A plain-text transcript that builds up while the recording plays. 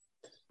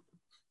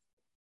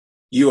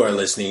You are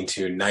listening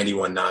to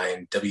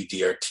 91.9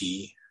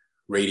 WDRT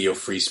Radio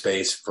Free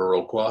Space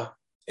Viroqua,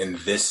 and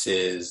this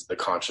is the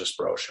Conscious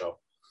Bro Show.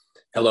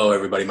 Hello,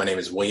 everybody. My name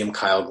is William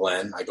Kyle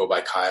Glenn. I go by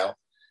Kyle.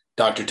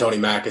 Dr. Tony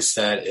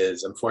Mackisset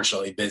is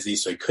unfortunately busy,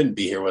 so he couldn't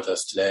be here with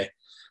us today,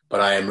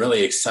 but I am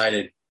really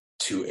excited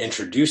to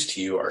introduce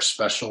to you our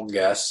special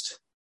guest,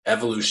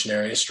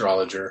 evolutionary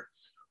astrologer,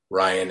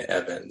 Ryan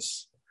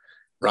Evans.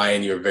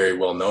 Ryan, you're very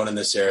well known in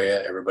this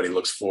area. Everybody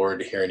looks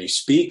forward to hearing you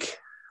speak.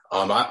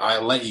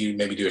 I'll let you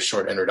maybe do a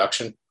short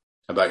introduction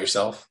about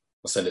yourself.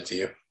 I'll send it to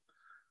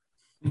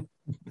you.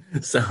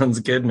 Sounds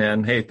good,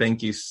 man. Hey,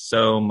 thank you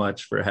so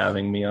much for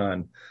having me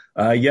on.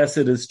 Yes,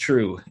 it is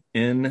true.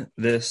 In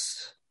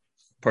this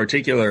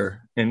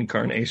particular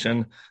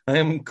incarnation, I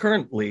am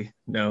currently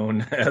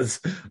known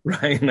as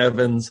Ryan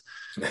Evans,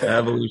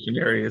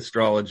 evolutionary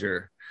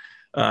astrologer.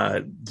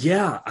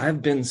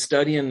 I've been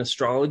studying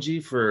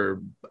astrology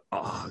for,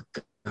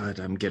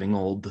 I'm getting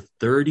old,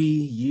 30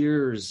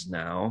 years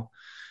now.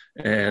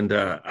 And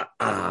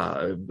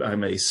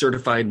I'm a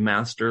certified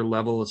master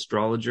level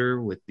astrologer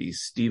with the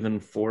Stephen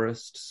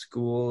Forrest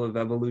School of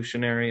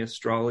Evolutionary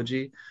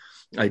Astrology.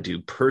 I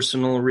do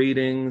personal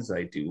readings,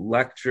 I do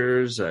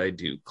lectures, I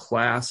do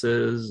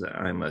classes.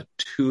 I'm a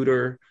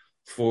tutor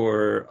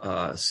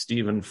for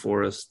Stephen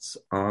Forrest's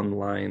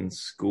online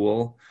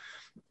school.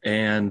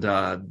 And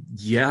as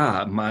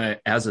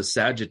a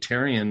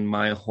Sagittarian,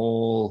 my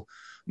whole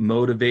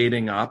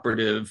motivating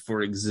operative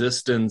for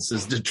existence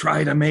is to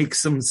try to make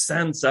some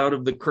sense out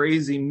of the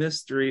crazy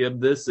mystery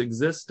of this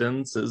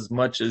existence as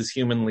much as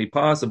humanly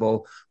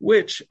possible,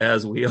 which,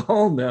 as we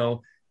all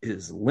know,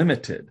 is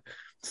limited.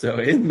 So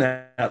in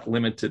that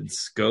limited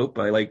scope,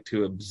 I like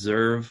to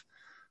observe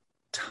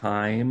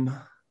time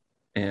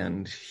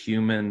and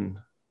human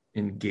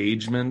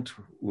engagement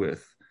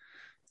with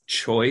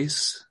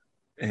choice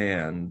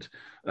and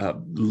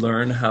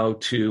learn how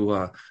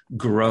to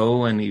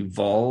grow and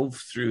evolve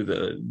through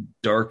the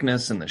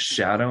darkness and the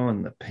shadow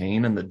and the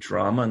pain and the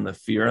drama and the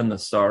fear and the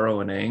sorrow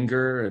and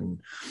anger, and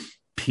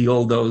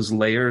peel those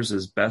layers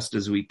as best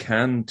as we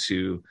can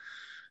to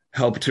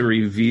help to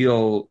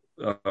reveal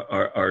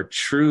our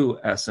true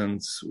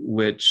essence,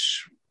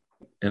 which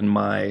in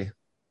my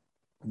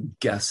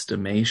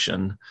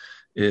guesstimation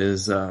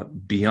is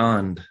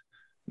beyond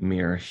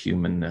mere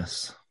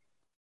humanness.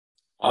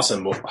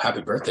 Awesome. Well,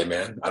 happy birthday,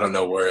 man. I don't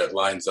know where it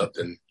lines up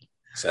in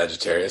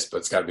Sagittarius, but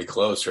it's got to be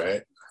close,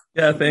 right?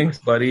 Yeah, thanks,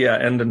 buddy. Yeah,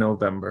 end of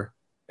November.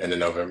 End of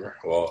November.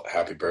 Well,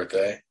 happy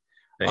birthday.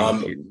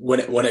 Thank you.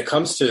 When it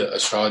comes to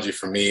astrology,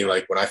 for me,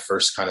 like when I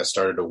first kind of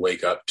started to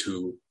wake up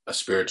to a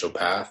spiritual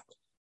path,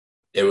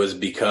 it was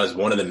because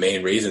one of the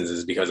main reasons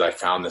is because I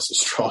found this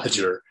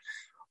astrologer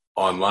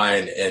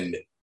online, and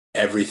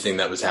everything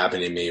that was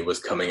happening to me was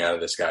coming out of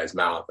this guy's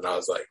mouth. And I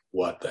was like,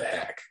 what the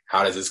heck?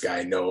 How does this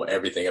guy know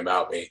everything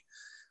about me?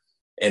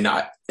 And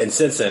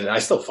since then, I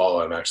still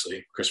follow him,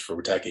 actually, Christopher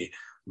Witecki.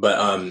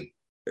 But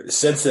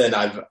since then,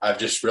 I've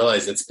just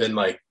realized it's been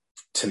like,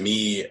 to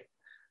me,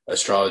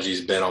 astrology has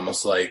been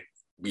almost like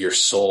your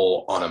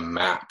soul on a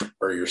map,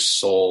 or your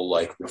soul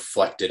like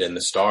reflected in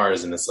the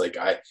stars. And it's like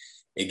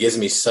it gives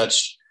me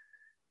such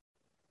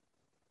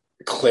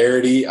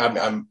clarity.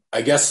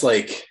 I guess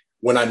like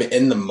when I'm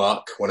in the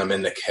muck, when I'm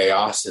in the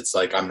chaos, it's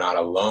like I'm not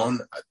alone.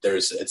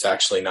 It's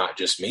actually not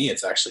just me.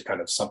 It's actually kind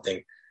of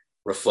something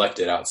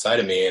reflected outside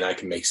of me, and I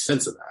can make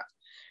sense of that.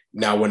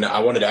 Now, when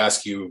I wanted to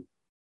ask you,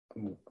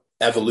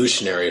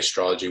 evolutionary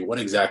astrology, what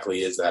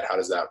exactly is that? How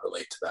does that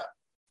relate to that?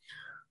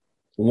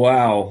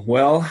 Wow.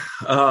 Well,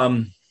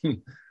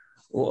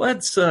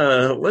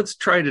 let's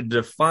try to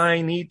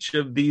define each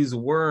of these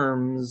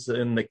worms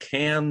in the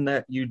can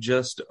that you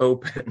just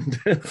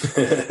opened.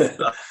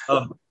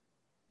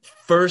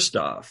 First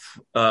off,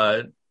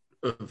 I'll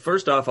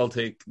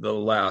take the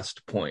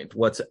last point.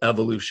 What's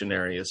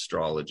evolutionary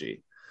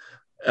astrology?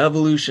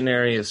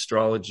 Evolutionary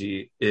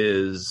astrology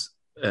is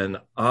an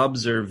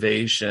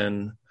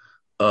observation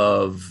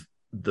of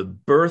the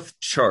birth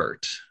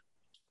chart.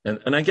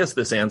 And I guess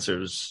this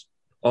answers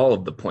all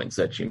of the points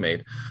that you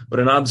made,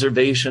 but an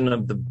observation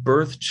of the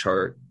birth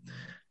chart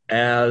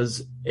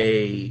as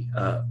a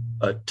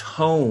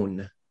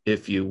tone,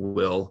 if you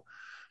will,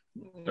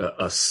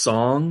 a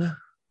song,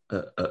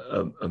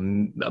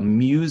 a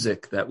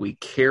music that we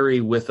carry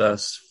with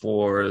us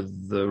for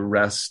the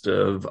rest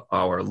of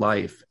our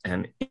life.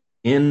 And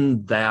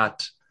in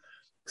that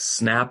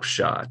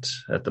snapshot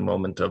at the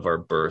moment of our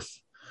birth,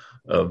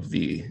 of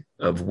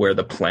where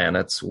the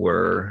planets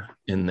were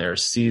in their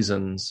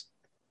seasons,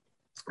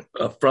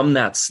 from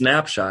that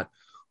snapshot,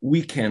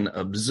 we can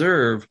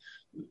observe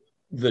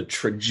the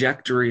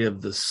trajectory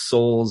of the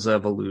soul's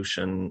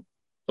evolution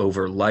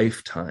over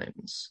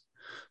lifetimes.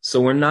 So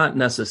we're not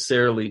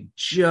necessarily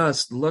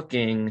just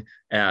looking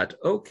at,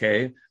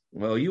 okay,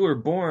 well, you were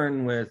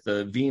born with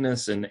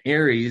Venus and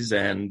Aries,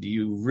 and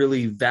you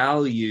really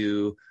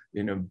value,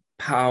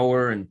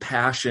 power and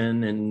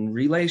passion and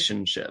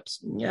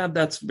relationships. Yeah,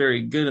 that's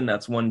very good, and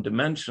that's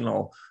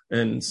one-dimensional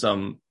in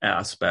some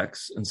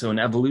aspects. And so in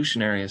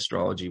evolutionary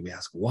astrology, we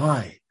ask,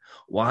 why?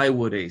 Why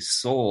would a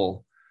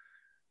soul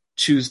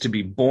choose to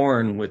be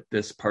born with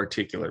this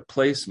particular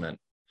placement.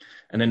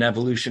 And in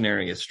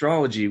evolutionary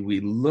astrology,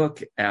 we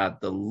look at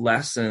the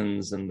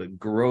lessons and the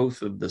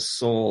growth of the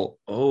soul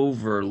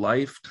over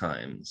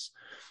lifetimes.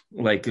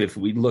 Like if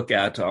we look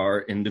at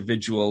our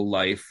individual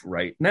life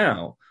right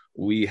now,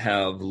 we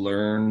have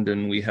learned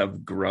and we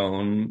have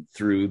grown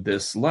through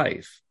this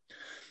life.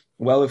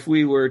 Well, if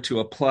we were to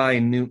apply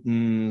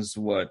Newton's,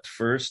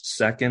 first,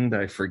 second,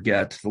 I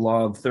forget, the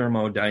law of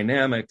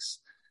thermodynamics,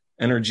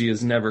 energy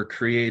is never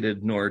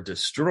created nor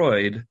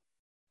destroyed.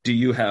 Do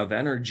you have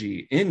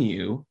energy in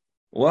you?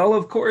 Well,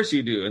 of course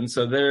you do. And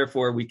so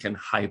therefore we can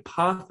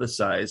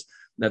hypothesize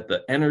that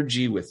the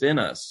energy within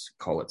us,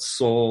 call it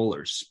soul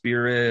or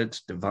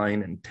spirit,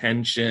 divine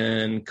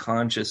intention,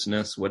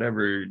 consciousness,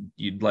 whatever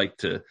you'd like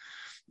to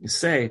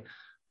say,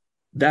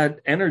 that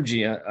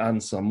energy on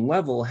some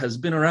level has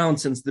been around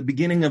since the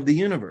beginning of the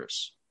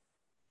universe.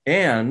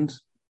 And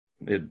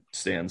it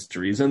stands to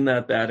reason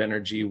that that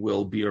energy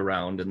will be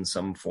around in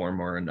some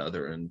form or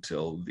another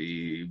until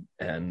the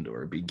end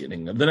or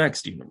beginning of the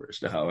next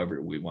universe,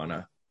 however we want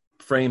to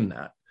frame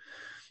that.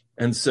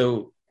 And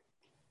so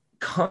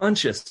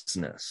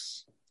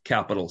consciousness,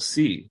 capital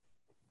C,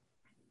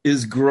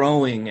 is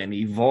growing and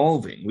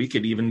evolving. We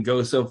could even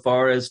go so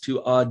far as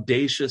to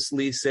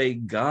audaciously say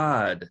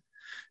God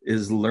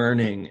is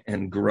learning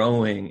and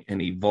growing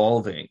and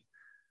evolving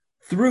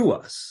through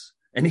us.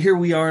 And here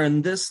we are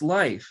in this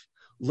life,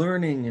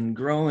 learning and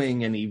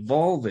growing and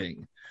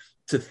evolving.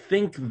 To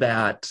think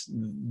that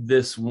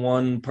this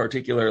one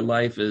particular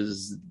life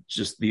is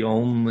just the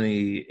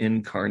only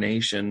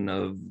incarnation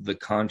of the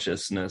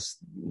consciousness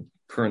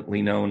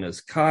currently known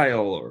as Kyle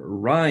or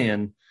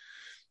Ryan,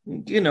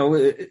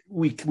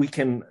 we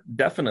can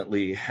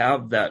definitely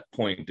have that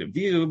point of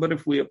view. But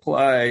if we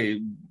apply,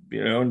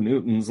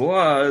 Newton's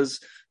laws,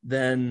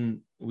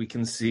 then we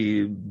can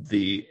see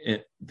the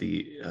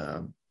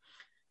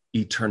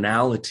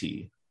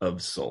eternality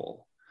of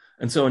soul.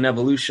 And so in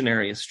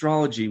evolutionary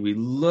astrology, we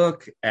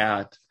look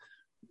at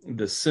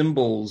the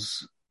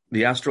symbols,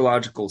 the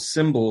astrological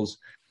symbols,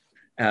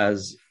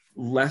 as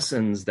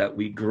lessons that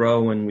we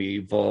grow and we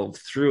evolve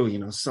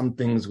through. Some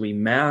things we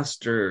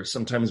master,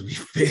 sometimes we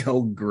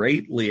fail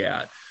greatly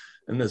at.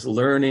 And this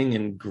learning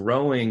and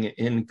growing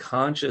in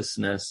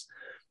consciousness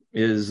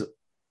has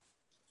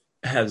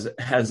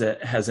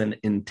an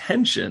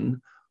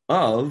intention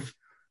of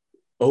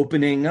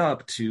opening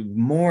up to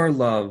more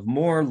love,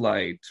 more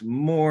light,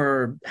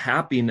 more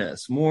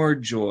happiness, more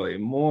joy,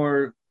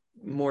 more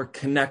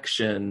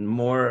connection,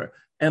 more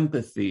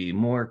empathy,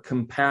 more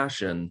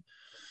compassion.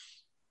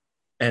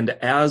 And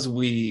as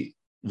we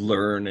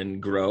learn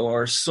and grow,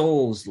 our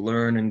souls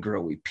learn and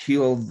grow. We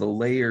peel the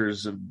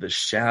layers of the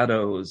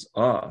shadows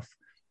off.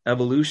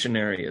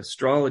 Evolutionary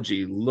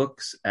astrology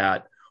looks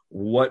at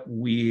what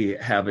we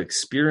have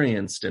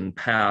experienced in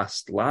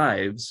past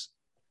lives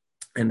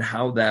and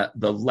how that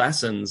the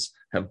lessons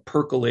have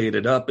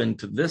percolated up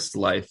into this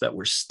life that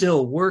we're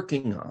still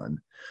working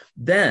on.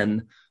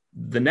 Then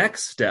the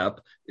next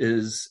step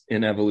is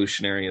in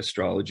evolutionary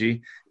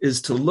astrology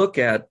is to look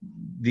at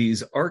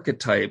these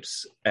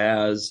archetypes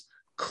as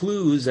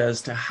clues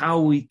as to how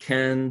we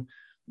can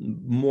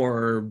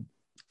more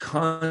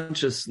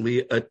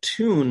consciously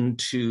attune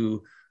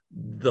to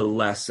the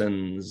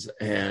lessons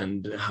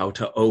and how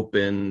to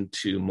open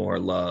to more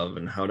love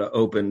and how to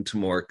open to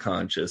more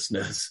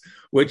consciousness,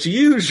 which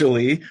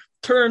usually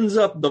turns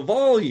up the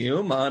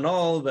volume on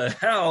all the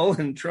hell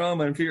and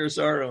trauma and fear,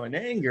 sorrow, and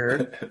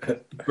anger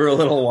for a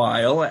little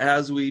while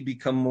as we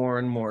become more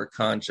and more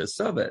conscious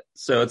of it.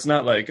 So it's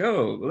not like,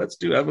 oh, let's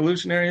do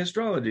evolutionary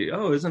astrology.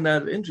 Oh, isn't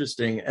that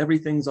interesting?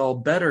 Everything's all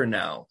better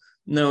now.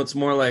 No, it's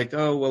more like,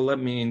 oh, well, let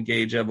me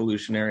engage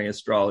evolutionary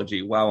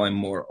astrology while I'm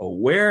more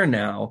aware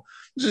now,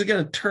 which is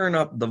going to turn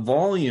up the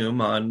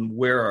volume on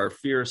where our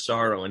fear,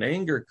 sorrow, and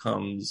anger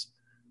comes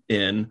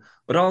in,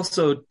 but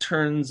also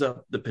turns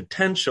up the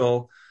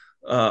potential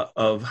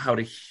of how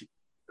to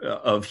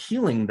of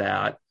healing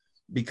that,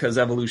 because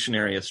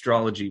evolutionary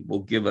astrology will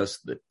give us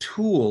the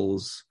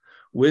tools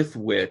with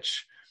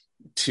which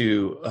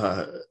to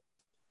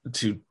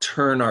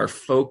turn our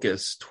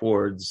focus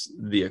towards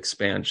the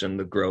expansion,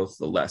 the growth,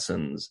 the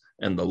lessons,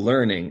 and the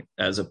learning,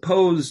 as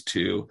opposed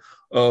to,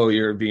 oh,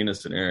 you're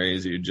Venus and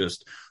Aries, you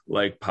just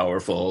like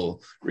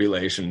powerful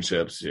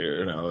relationships,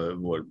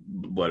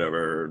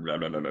 whatever. Blah,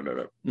 blah, blah, blah,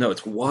 blah. No,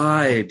 it's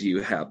why do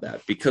you have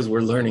that? Because we're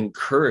learning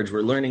courage.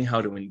 We're learning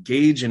how to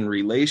engage in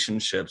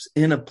relationships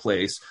in a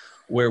place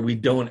where we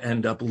don't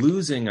end up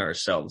losing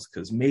ourselves,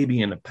 because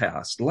maybe in a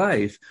past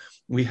life,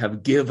 we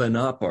have given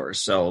up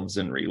ourselves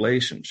in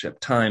relationship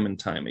time and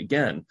time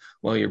again.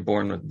 Well, you're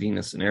born with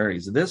Venus and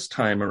Aries this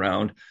time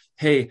around.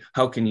 Hey,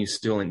 how can you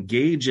still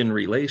engage in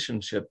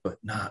relationship but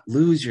not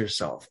lose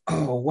yourself?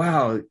 Oh,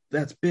 wow,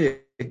 that's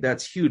big.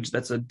 That's huge.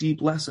 That's a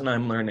deep lesson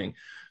I'm learning.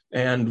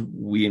 And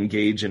we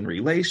engage in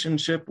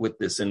relationship with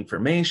this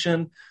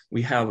information.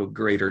 We have a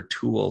greater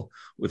tool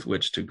with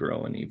which to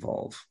grow and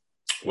evolve.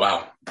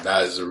 Wow,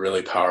 that is a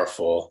really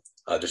powerful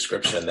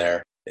description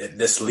there.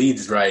 This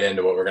leads right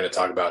into what we're going to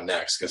talk about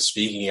next, because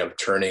speaking of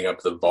turning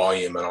up the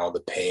volume and all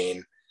the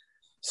pain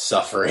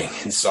suffering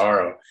and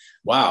sorrow.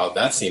 Wow,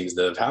 that seems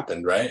to have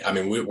happened, right? I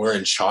mean, we're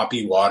in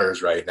choppy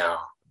waters right now.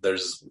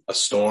 There's a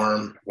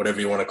storm, whatever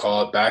you want to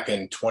call it. Back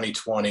in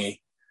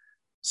 2020,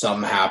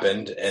 something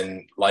happened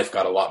and life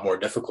got a lot more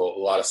difficult.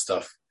 A lot of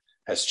stuff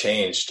has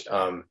changed.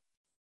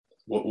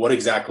 What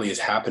exactly is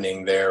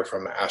happening there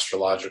from an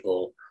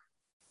astrological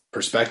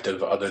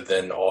perspective, other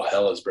than all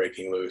hell is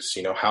breaking loose?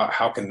 You know,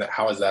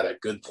 how is that a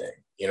good thing?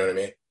 You know what I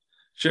mean?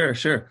 Sure,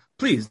 sure.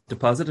 Please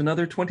deposit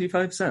another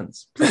 25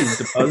 cents. Please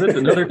deposit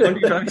another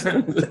 25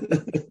 cents.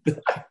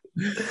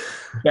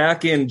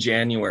 Back in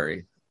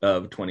January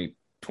of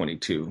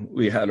 2022,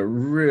 we had a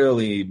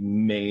really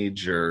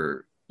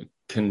major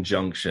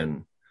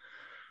conjunction.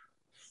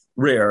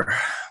 Rare.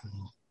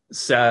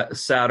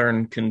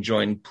 Saturn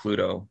conjoined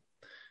Pluto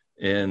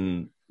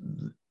in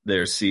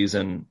their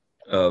season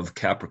of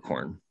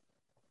Capricorn.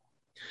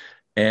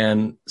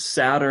 And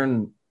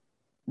Saturn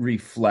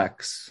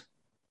reflects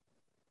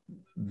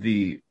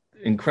the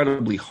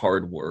incredibly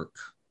hard work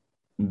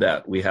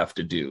that we have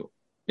to do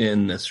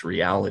in this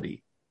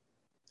reality.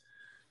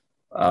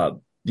 I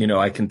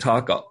can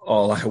talk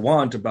all I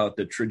want about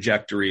the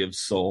trajectory of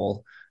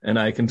soul, and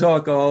I can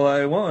talk all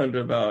I want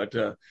about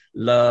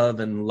love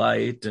and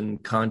light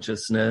and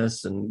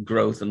consciousness and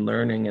growth and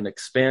learning and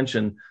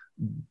expansion.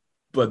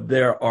 But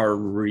there are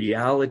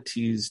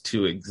realities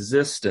to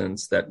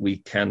existence that we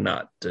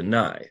cannot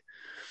deny.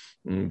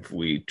 If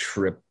we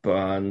trip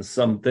on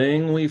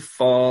something, we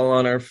fall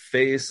on our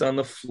face on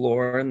the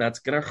floor, and that's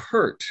going to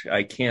hurt.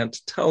 I can't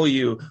tell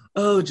you,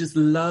 oh, just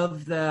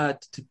love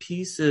that to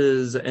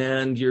pieces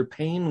and your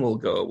pain will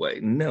go away.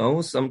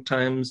 No,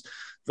 sometimes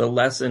the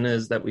lesson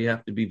is that we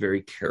have to be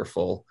very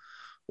careful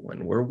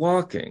when we're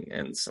walking.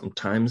 And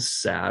sometimes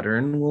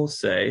Saturn will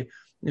say,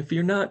 if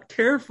you're not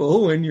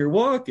careful when you're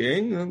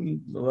walking,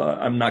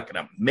 I'm not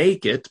going to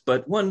make it.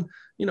 But one,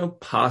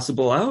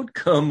 possible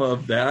outcome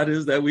of that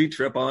is that we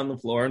trip on the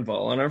floor and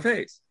fall on our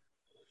face.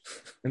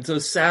 And so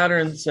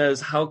Saturn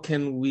says, how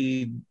can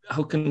we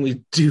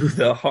do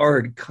the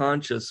hard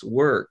conscious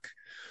work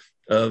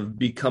of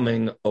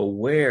becoming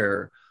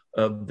aware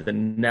of the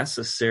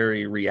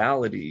necessary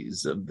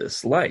realities of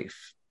this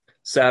life?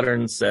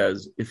 Saturn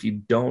says, if you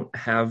don't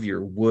have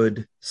your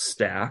wood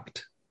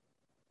stacked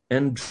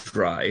and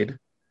dried,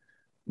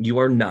 you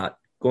are not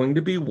going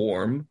to be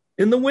warm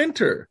in the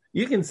winter.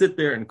 You can sit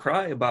there and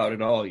cry about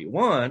it all you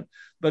want,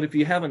 but if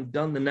you haven't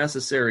done the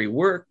necessary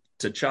work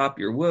to chop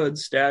your wood,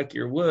 stack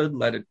your wood,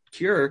 let it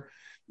cure,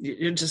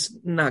 you're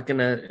not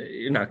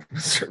gonna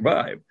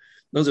survive.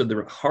 Those are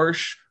the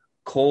harsh,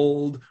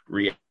 cold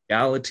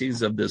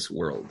realities of this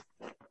world.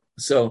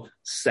 So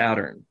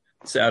Saturn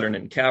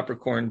in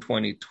Capricorn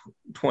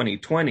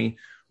 2020,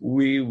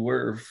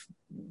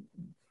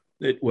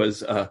 it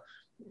was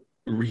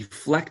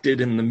reflected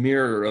in the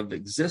mirror of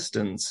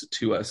existence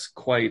to us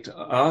quite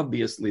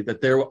obviously that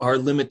there are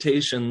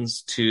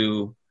limitations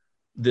to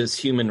this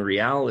human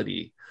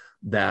reality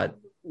that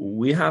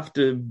we have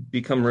to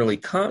become really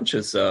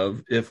conscious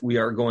of if we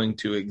are going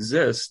to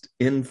exist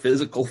in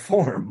physical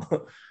form.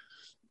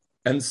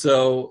 And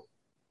so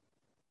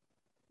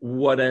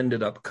what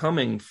ended up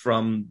coming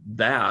from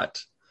that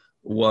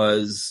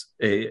was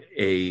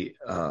a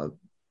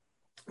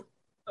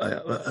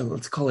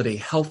let's call it a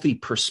healthy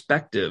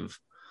perspective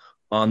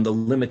on the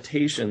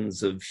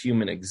limitations of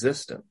human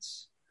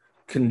existence,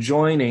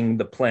 conjoining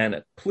the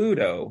planet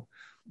Pluto,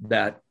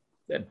 that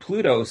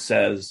Pluto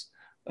says,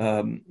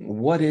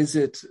 what is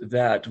it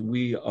that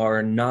we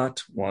are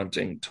not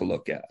wanting to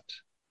look at?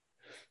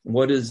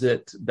 What is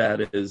it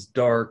that is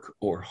dark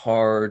or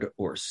hard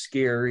or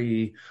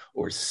scary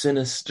or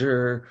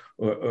sinister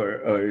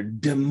or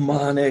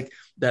demonic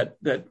that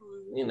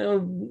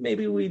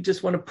maybe we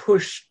just want to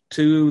push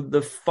to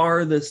the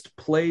farthest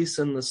place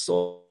in the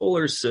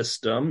solar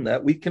system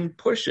that we can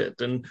push it.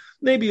 And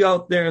maybe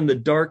out there in the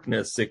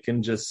darkness, it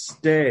can just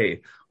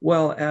stay.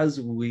 Well,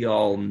 as we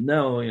all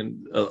know,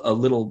 a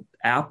little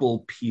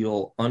apple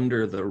peel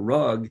under the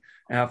rug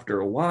after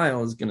a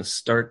while is going to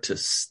start to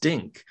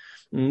stink.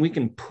 And we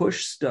can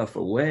push stuff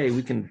away.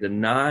 We can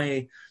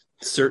deny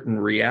certain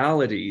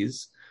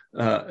realities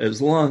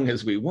as long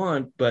as we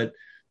want, but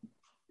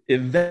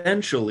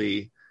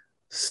eventually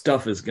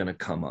stuff is going to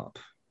come up.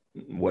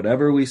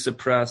 Whatever we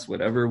suppress,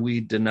 whatever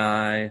we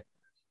deny,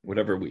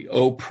 whatever we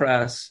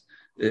oppress,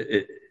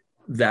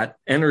 that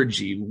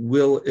energy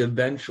will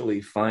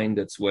eventually find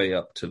its way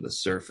up to the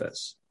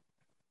surface.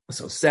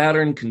 So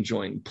Saturn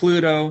conjoined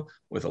Pluto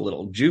with a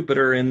little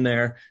Jupiter in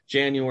there,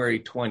 January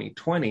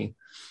 2020.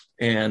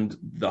 And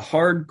the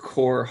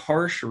hardcore,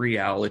 harsh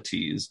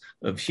realities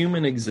of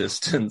human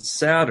existence,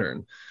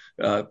 Saturn,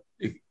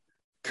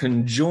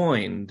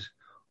 conjoined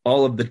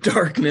all of the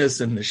darkness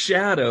and the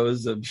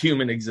shadows of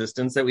human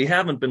existence that we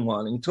haven't been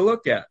wanting to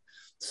look at.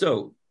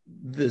 So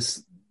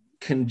this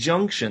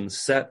conjunction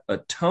set a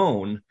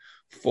tone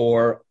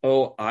for,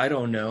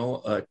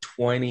 a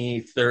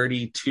 20,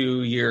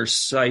 32 year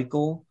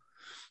cycle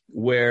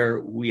where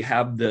we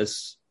have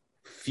this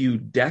few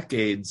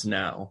decades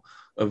now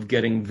of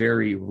getting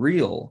very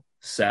real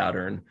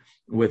Saturn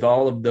with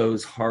all of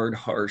those hard,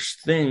 harsh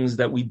things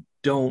that we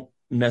don't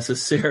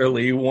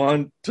necessarily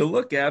want to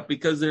look at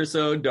because they're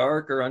so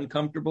dark or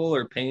uncomfortable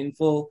or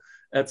painful,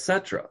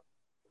 etc.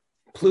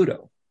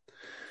 Pluto.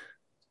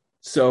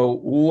 So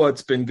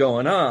what's been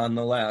going on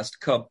the last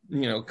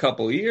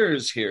couple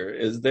years here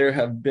is there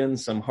have been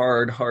some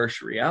hard,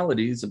 harsh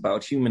realities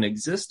about human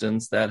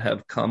existence that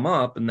have come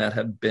up and that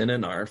have been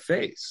in our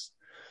face.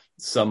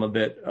 Some of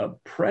it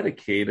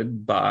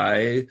predicated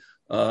by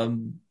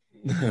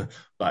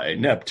by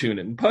Neptune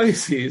and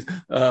Pisces,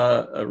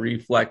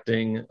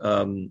 reflecting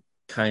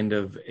kind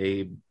of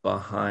a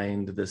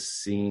behind the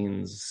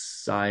scenes,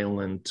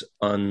 silent,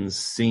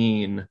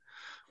 unseen.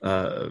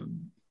 What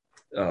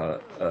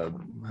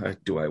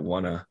do I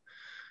want to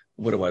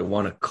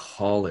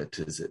call it?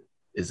 Is it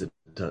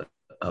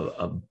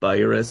a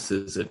virus?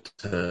 Is it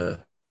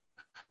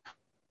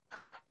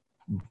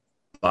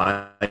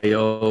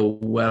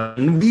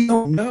bioweapon? We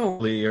don't know.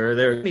 Or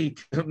there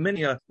are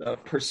many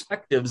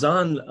perspectives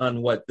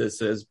on what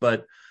this is,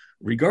 but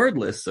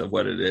regardless of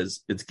what it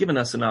is, it's given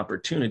us an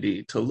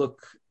opportunity to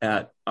look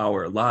at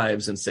our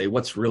lives and say,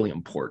 what's really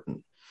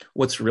important?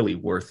 What's really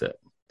worth it?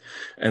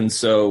 And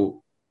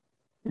so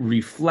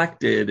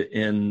reflected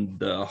in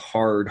the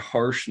hard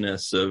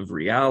harshness of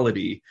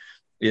reality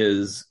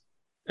is,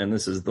 and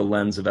this is the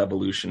lens of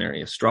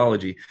evolutionary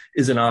astrology,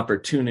 is an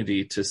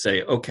opportunity to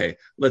say, okay,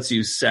 let's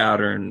use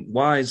Saturn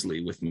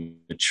wisely with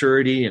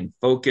maturity and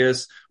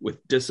focus,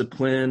 with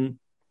discipline,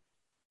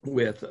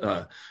 with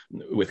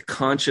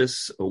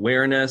conscious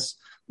awareness.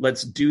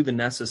 Let's do the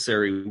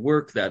necessary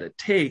work that it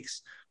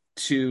takes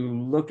to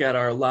look at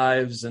our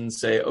lives and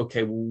say,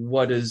 okay,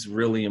 what is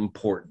really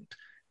important?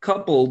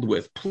 Coupled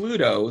with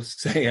Pluto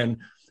saying,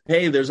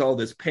 hey, there's all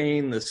this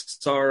pain, this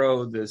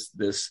sorrow, this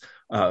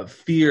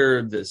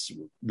fear,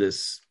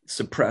 this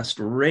suppressed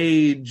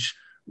rage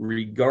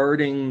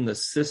regarding the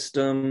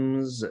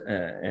systems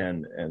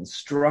and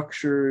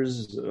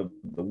structures of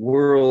the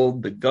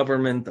world, the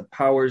government, the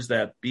powers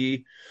that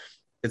be.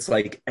 It's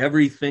like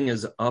everything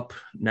is up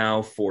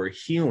now for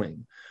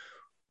healing.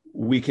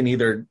 We can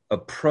either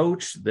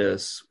approach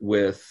this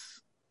with,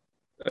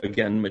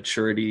 again,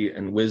 maturity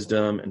and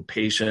wisdom and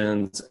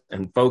patience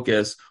and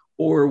focus,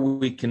 or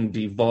we can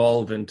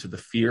devolve into the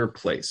fear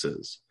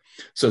places.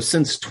 So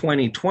since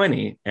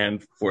 2020,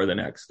 and for the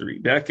next 3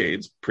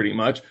 decades, pretty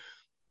much,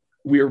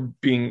 we're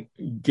being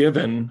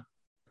given,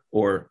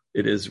 or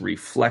it is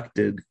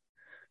reflected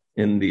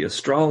in the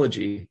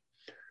astrology,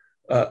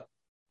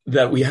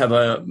 that we have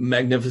a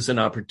magnificent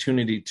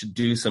opportunity to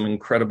do some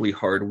incredibly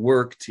hard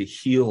work to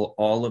heal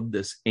all of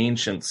this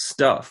ancient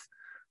stuff.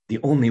 The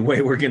only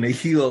way we're going to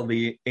heal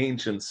the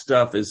ancient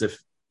stuff is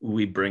if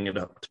we bring it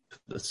up to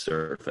the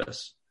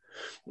surface.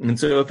 And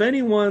so if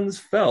anyone's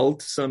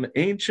felt some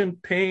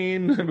ancient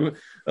pain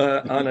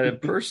on a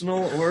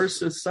personal or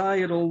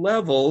societal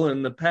level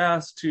in the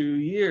past 2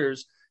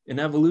 years, in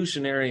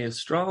evolutionary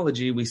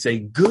astrology, we say,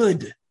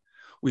 good,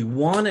 we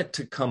want it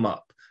to come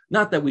up.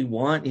 Not that we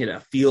want you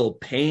to feel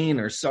pain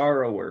or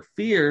sorrow or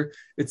fear,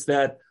 it's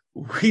that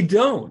we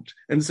don't.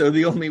 And so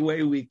the only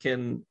way we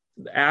can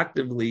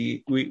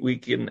we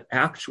can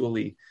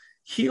actually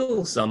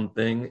heal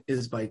something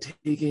is by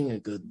taking a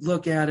good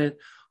look at it,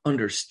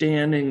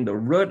 understanding the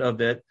root of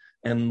it,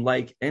 and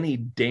like any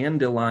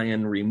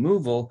dandelion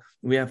removal,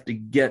 we have to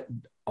get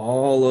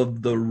all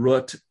of the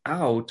root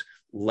out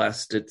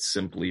lest it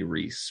simply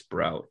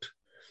resprout.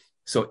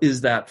 So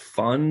is that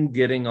fun,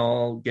 getting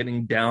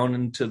down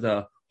into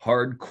the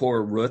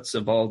hardcore roots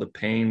of all the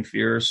pain,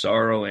 fear,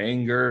 sorrow,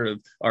 anger of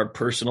our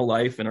personal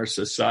life and our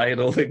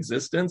societal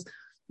existence?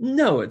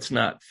 No, it's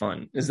not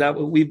fun. Is that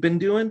what we've been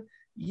doing?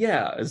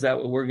 Yeah. Is that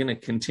what we're going to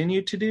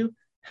continue to do?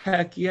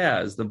 Heck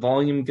yeah. Is the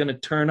volume going to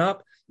turn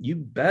up? You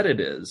bet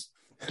it is.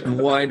 And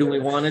why do we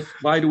want it?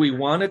 Why do we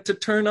want it to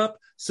turn up?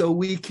 So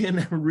we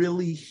can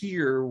really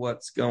hear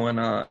what's going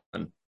on.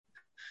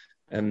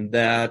 And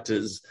that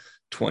is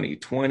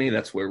 2020.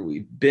 That's where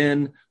we've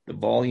been. The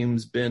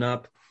volume's been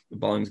up. The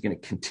volume's going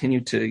to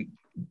continue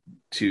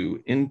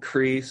to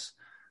increase.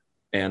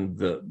 And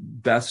the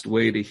best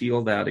way to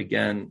heal that,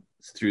 again,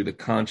 is through the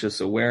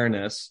conscious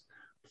awareness,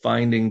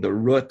 finding the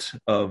root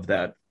of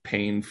that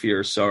pain,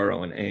 fear,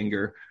 sorrow, and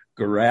anger,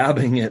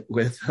 grabbing it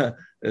with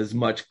as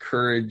much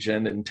courage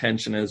and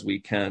intention as we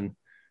can,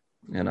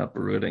 and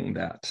uprooting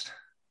that.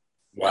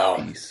 Wow.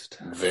 Beast.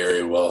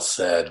 Very well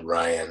said,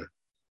 Ryan.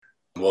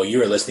 Well,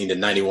 you are listening to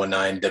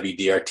 91.9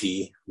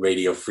 WDRT,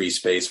 Radio Free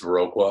Space,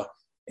 Viroqua,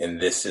 and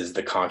this is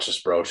the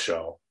Conscious Bro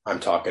Show. I'm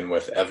talking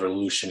with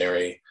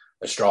evolutionary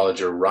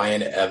astrologer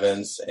Ryan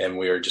Evans, and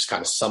we are just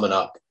kind of summing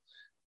up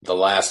the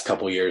last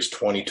couple of years,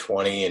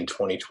 2020 and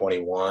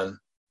 2021,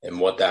 and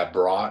what that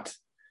brought.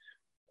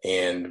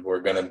 And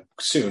we're going to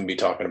soon be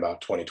talking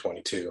about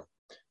 2022.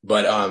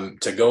 But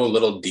to go a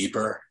little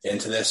deeper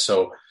into this,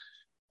 so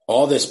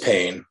all this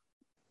pain,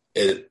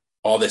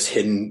 all this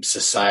hidden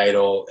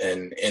societal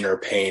and inner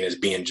pain is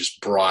being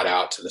just brought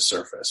out to the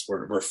surface.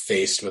 We're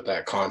faced with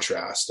that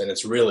contrast, and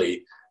it's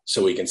really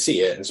so we can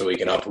see it and so we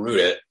can uproot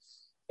it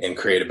and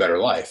create a better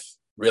life.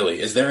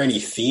 Really, is there any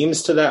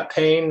themes to that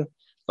pain?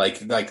 Like,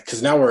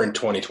 because now we're in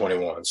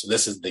 2021, so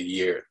this is the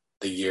year.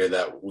 the year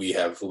that we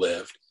have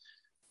lived.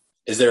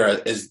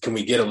 Can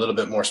we get a little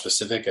bit more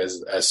specific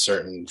as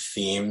certain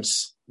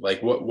themes?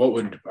 Like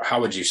how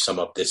would you sum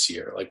up this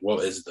year? Like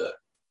what is the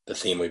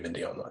theme we've been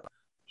dealing with?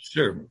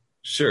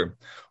 Sure.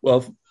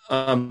 Well,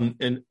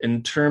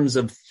 in terms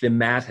of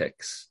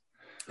thematics,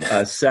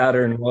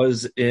 Saturn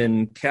was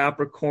in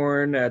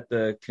Capricorn at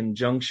the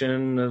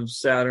conjunction of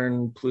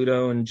Saturn,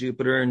 Pluto, and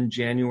Jupiter in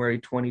January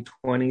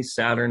 2020.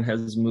 Saturn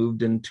has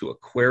moved into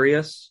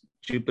Aquarius.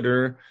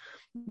 Jupiter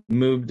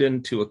moved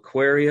into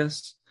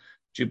Aquarius.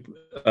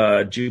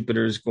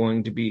 Jupiter is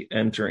going to be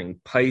entering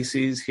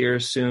Pisces here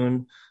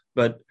soon.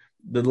 But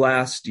the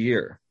last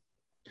year,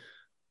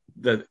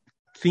 the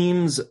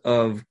themes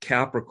of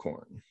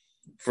Capricorn,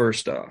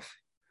 first off.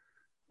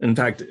 In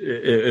fact,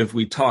 if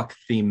we talk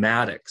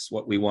thematics,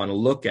 what we want to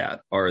look at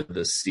are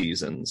the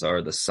seasons,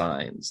 are the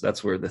signs.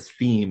 That's where the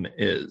theme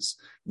is.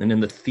 And in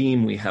the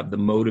theme, we have the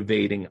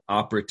motivating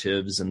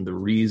operatives and the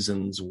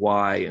reasons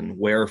why and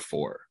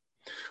wherefore.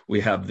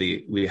 We have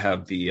the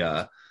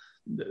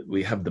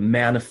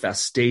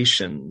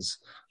manifestations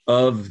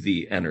of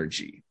the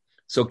energy.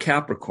 So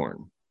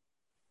Capricorn,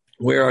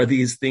 where are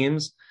these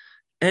themes?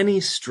 Any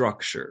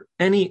structure,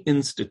 any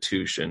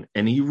institution,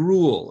 any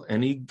rule,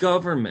 any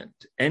government,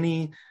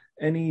 any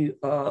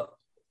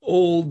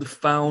old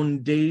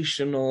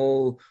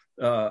foundational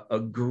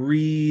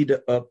agreed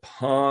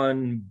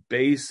upon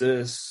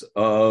basis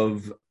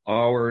of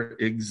our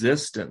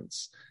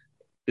existence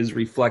is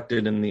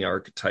reflected in the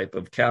archetype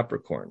of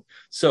Capricorn.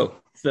 So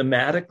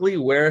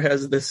thematically, where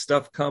has this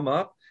stuff come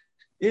up?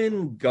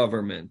 In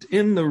government,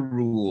 in the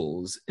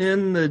rules,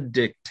 in the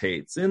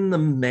dictates, in the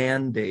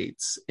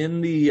mandates,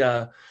 in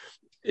the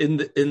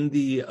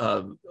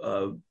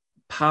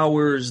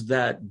powers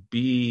that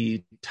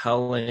be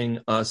telling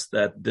us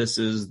that this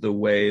is the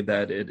way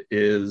that it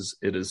is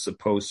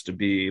supposed to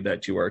be,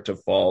 that you are to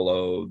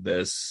follow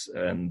this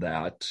and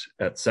that,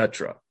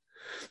 etc.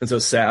 And so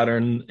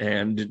Saturn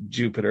and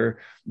Jupiter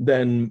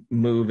then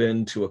move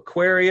into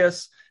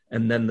Aquarius.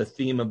 And then the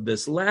theme of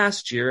this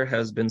last year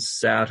has been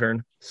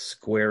Saturn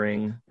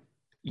squaring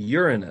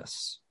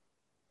Uranus.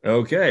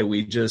 Okay,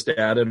 we just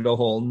added a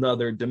whole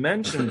nother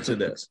dimension to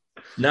this.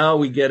 Now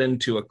we get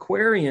into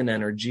Aquarian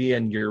energy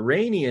and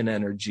Uranian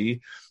energy,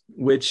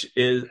 which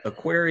is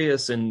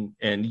Aquarius and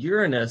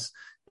Uranus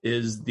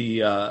is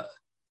the,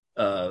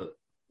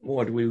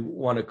 what do we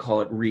want to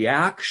call it,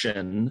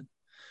 reaction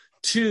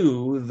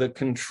to the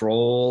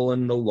control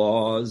and the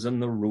laws and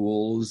the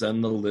rules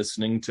and the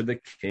listening to the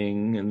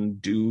king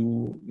and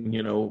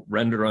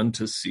render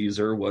unto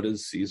Caesar what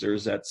is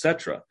Caesar's,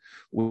 etc.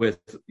 With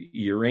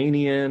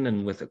Uranian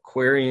and with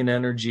Aquarian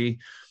energy,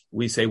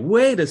 we say,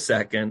 wait a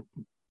second,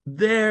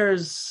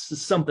 there's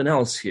something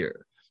else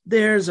here.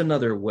 There's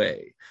another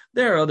way.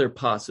 There are other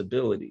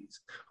possibilities.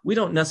 We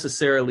don't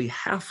necessarily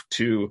have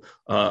to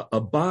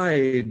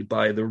abide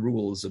by the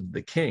rules of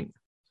the king.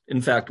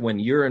 In fact, when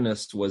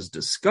Uranus was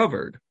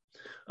discovered,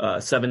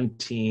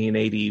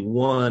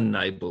 1781,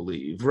 I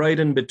believe, right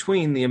in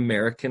between the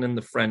American and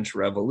the French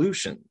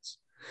revolutions.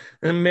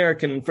 And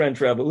American and French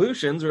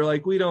revolutions were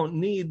like, we don't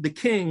need the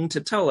king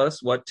to tell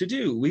us what to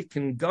do. We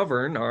can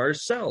govern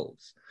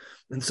ourselves.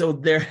 And so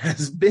there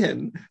has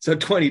been,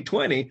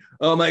 2020,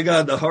 oh my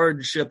God, the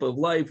hardship of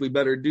life, we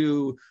better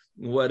do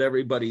what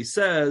everybody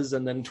says.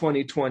 And then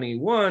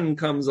 2021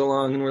 comes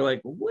along and we're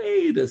like,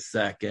 wait a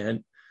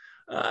second.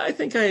 I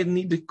think I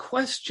need to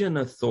question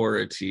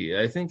authority.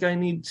 I think I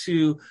need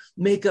to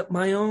make up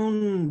my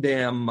own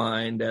damn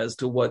mind as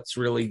to what's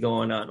really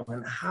going on.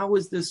 And how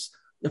is this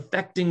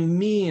affecting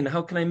me? And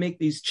how can I make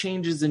these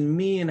changes in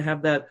me and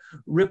have that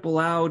ripple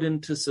out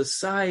into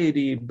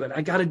society? But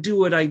I got to do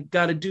what I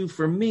got to do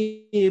for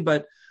me.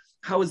 But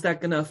how is that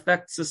going to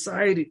affect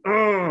society?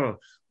 Oh,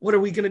 what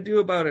are we going to do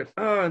about it?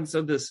 Oh, and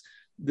so this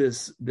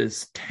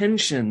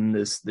tension,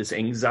 this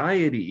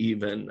anxiety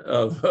even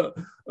of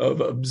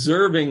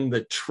observing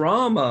the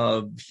trauma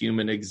of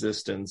human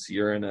existence,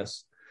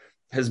 Uranus,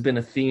 has been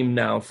a theme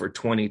now for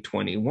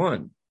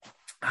 2021.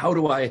 How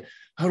do I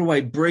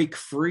break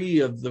free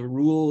of the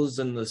rules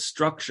and the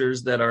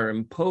structures that are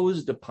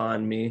imposed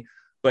upon me?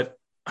 But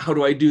how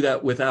do I do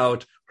that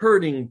without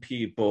hurting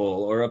people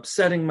or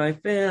upsetting my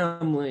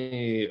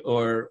family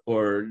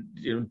or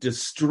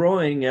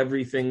destroying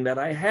everything that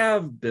I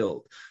have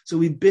built? So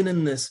we've been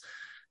in this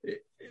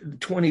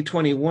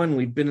 2021,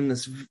 we've been in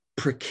this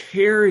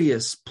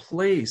precarious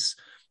place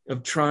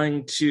of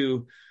trying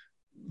to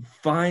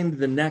find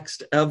the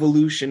next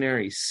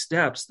evolutionary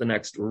steps, the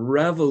next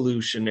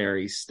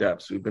revolutionary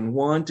steps. We've been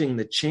wanting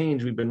the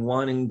change, we've been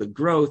wanting the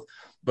growth,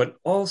 but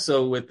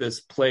also with this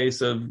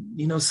place of,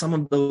 some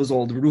of those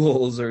old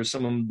rules or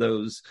some of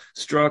those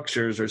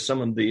structures or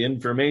some of the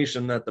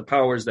information that the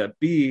powers that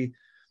be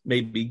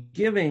may be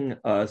giving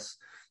us.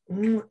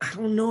 I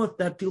don't know if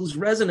that feels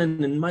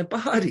resonant in my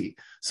body.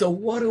 So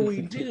what do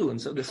we do? And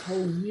so this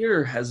whole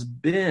year has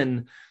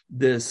been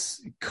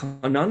this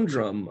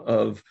conundrum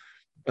of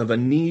a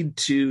need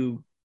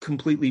to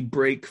completely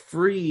break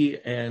free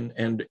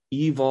and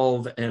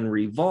evolve and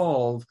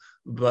revolve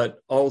but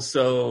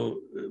also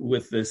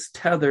with this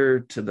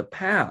tether to the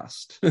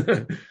past.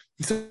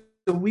 So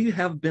we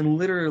have been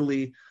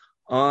literally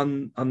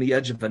on the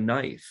edge of a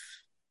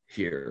knife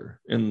here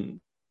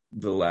in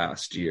the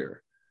last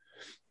year.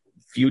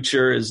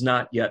 Future is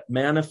not yet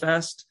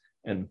manifest,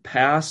 and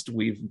past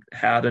we've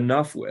had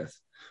enough with.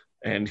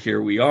 And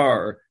here we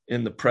are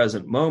in the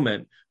present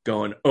moment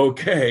going,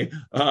 okay,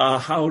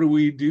 how do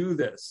we do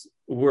this?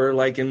 We're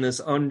like in this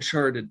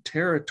uncharted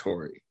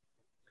territory.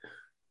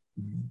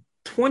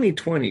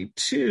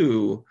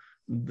 2022,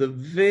 the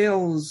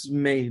veils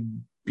may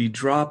be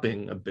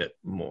dropping a bit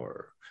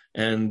more,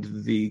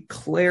 and the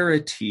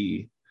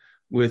clarity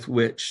with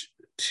which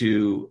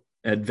to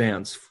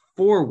advance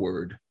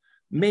forward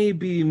may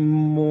be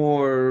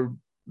more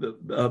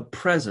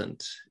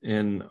present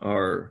in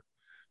our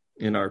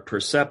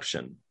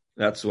perception.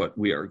 That's what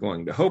we are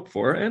going to hope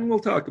for, and we'll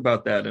talk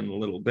about that in a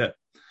little bit.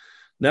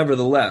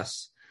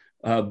 Nevertheless,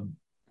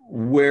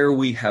 where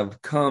we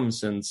have come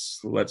since,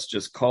 let's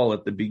just call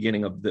it the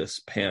beginning of this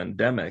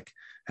pandemic,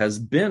 has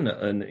been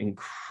an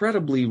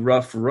incredibly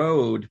rough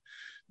road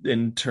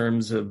in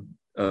terms of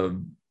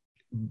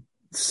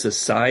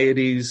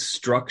society's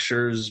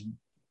structures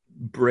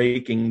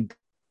breaking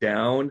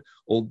down,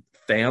 old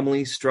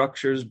family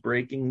structures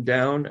breaking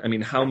down. I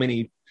mean, how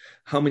many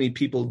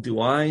people do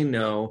I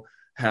know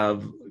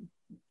have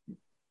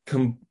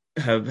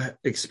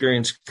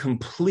experienced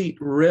complete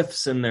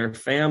rifts in their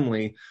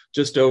family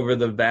just over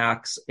the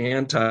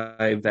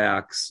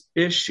anti-vax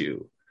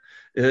issue?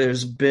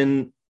 There's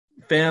been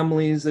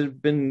families that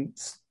have been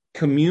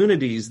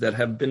communities that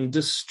have been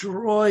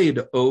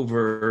destroyed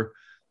over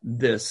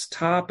this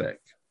topic.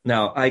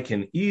 Now, I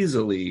can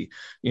easily,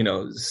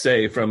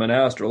 say from an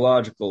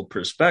astrological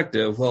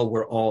perspective, well,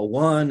 we're all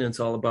one. It's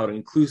all about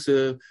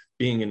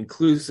being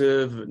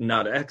inclusive,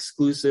 not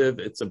exclusive.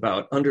 It's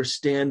about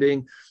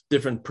understanding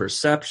different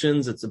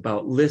perceptions. It's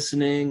about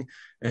listening.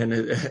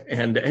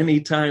 And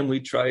anytime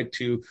we try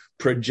to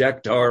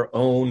project our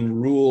own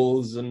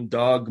rules and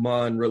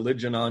dogma and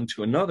religion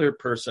onto another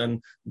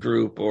person,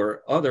 group,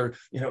 or other,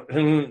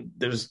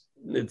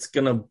 it's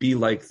going to be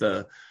like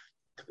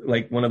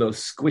one of those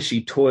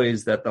squishy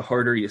toys that the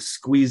harder you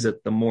squeeze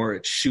it, the more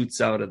it shoots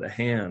out of the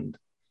hand.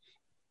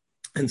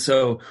 And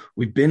so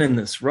we've been in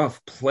this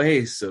rough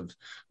place of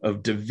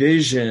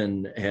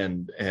division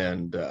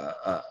and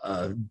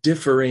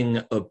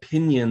differing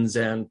opinions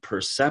and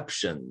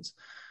perceptions.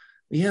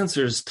 The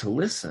answer is to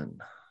listen.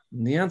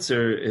 And the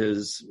answer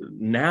is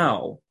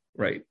now,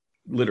 right?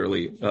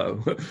 Literally,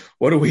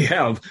 what do we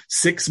have?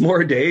 6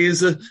 more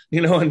days, and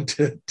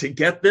to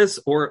get this,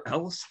 or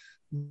else.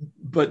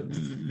 But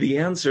the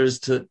answer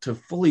is to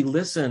fully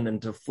listen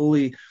and to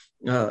fully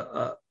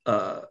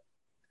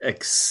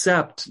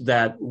accept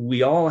that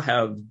we all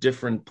have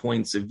different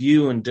points of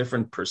view and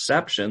different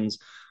perceptions,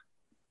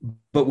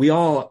 but we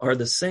all are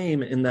the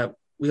same in that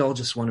we all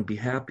just want to be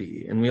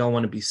happy, and we all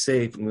want to be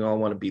safe, and we all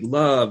want to be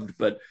loved,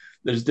 but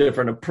there's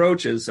different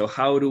approaches. So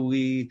how do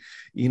we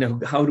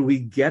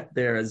get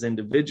there as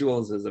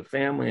individuals, as a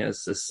family,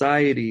 as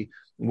society,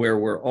 where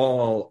we're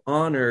all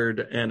honored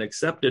and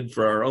accepted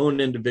for our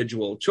own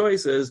individual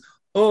choices?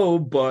 Oh,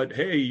 but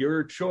hey,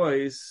 your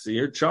choice,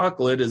 your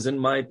chocolate is in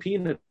my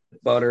peanut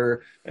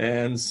butter,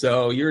 and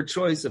so your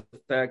choice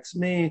affects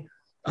me.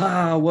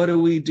 What do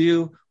we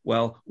do?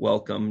 Well,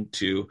 welcome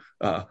to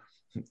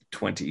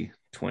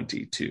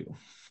 2022.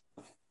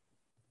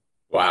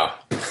 Wow.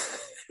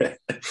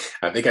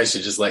 I think I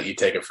should just let you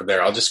take it from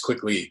there. I'll just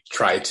quickly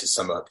try to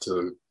sum up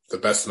to the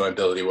best of my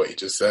ability what you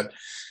just said.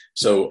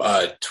 So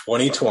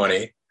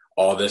 2020,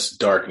 all this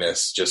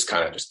darkness just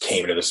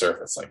came to the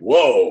surface. Like,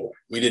 whoa,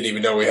 we didn't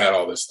even know we had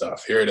all this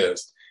stuff. Here it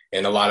is.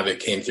 And a lot of it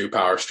came through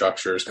power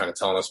structures, kind of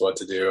telling us what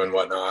to do and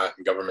whatnot,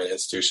 and government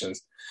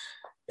institutions.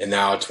 And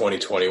now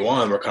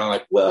 2021, we're kind of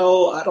like,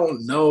 well, I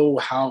don't know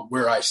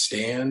where I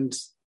stand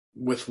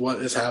with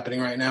what is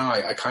happening right now.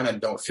 I kind of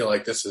don't feel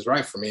like this is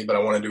right for me, but I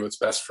want to do what's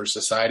best for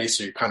society.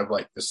 So you're kind of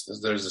like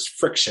there's this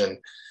friction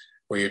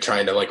where you're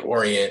trying to like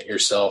orient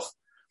yourself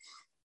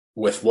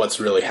with what's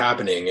really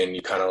happening. And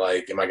you kind of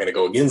like, am I going to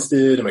go against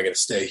it? Am I going to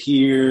stay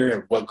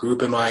here? What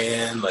group am I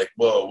in? Like,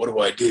 whoa, what do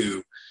I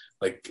do?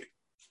 Like,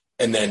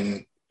 and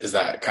then is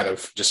that kind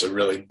of just a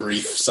really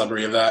brief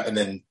summary of that? And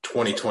then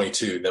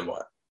 2022, then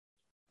what?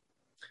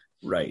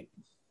 Right.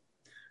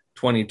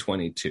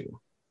 2022.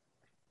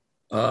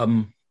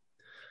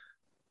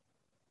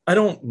 I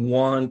don't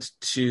want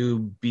to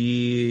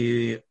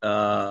be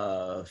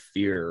a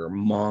fear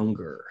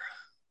monger,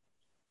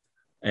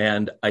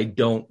 and I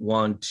don't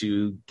want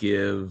to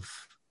give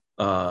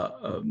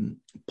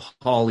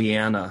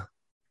Pollyanna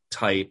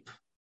type,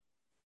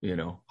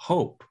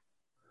 hope.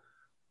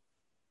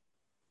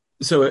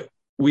 So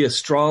we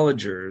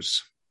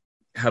astrologers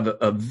have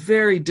a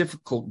very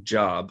difficult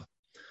job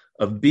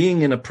of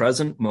being in a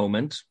present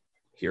moment.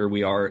 Here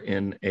we are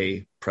in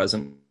a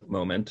present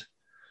moment,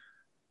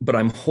 but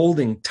I'm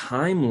holding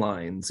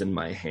timelines in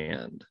my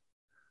hand.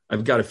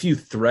 I've got a few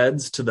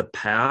threads to the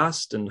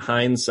past, and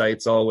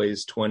hindsight's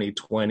always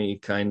 2020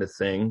 kind of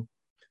thing.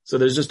 So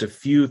there's just a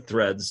few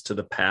threads to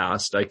the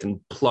past. I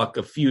can pluck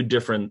a few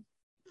different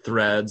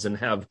threads and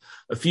have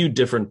a few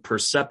different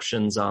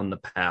perceptions on the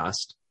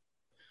past.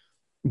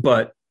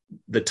 But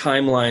the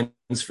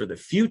timelines for the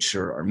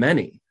future are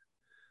many.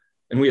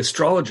 And we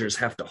astrologers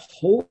have to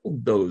hold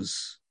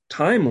those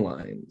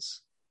timelines.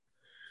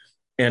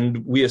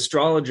 And we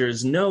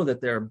astrologers know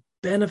that there are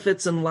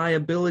benefits and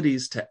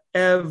liabilities to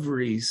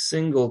every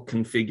single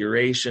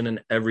configuration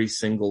and every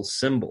single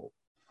symbol.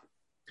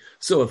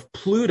 So if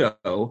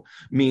Pluto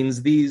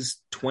means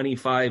these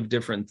 25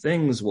 different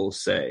things, we'll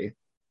say,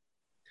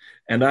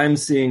 and I'm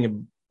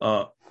seeing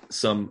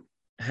some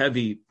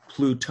heavy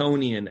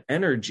Plutonian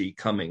energy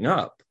coming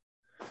up,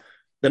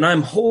 then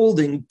I'm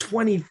holding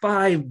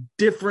 25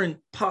 different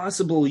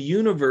possible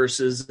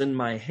universes in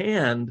my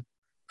hand.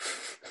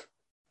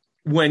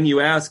 When you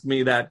ask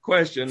me that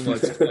question,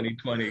 what's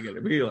 2020 going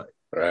to be like?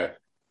 Right.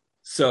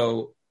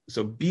 So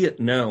be it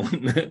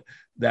known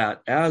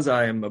that as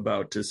I am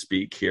about to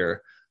speak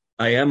here,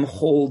 I am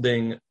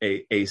holding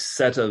a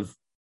set of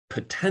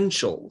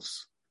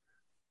potentials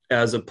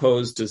as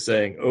opposed to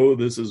saying, oh,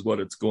 this is what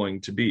it's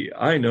going to be.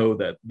 I know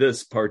that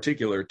this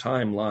particular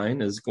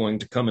timeline is going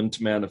to come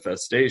into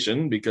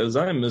manifestation because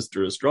I'm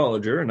Mr.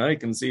 Astrologer and I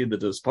can see the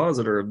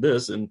dispositor of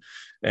this and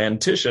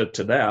Tisha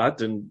to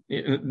that. And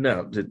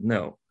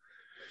no.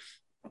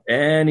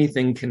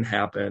 Anything can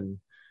happen,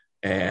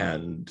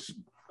 and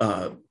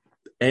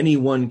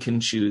anyone can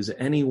choose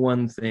any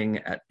one thing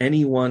at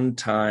any one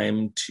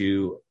time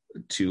to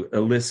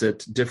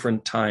elicit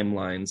different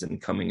timelines and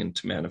coming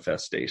into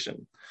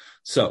manifestation.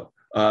 So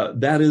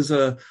that is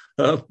a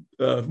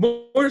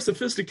more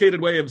sophisticated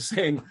way of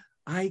saying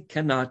I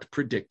cannot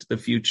predict the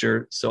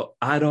future, so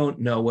I don't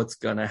know what's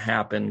going to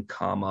happen,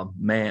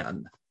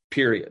 man,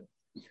 period.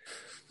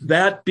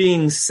 That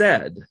being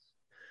said,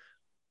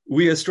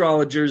 we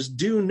astrologers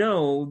do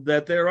know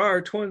that there are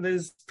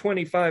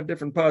 25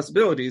 different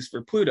possibilities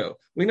for Pluto.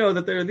 We know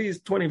that there are these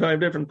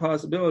 25 different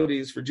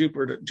possibilities for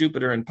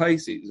Jupiter and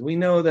Pisces. We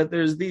know that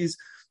there's these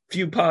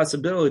few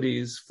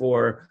possibilities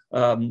for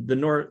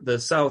the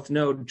south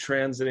node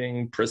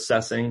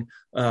processing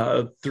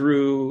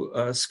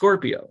through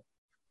Scorpio.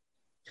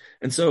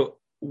 And so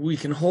we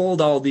can hold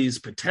all these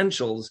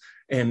potentials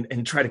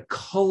and try to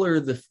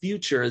color the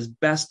future as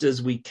best as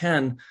we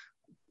can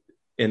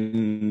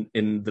in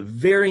the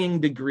varying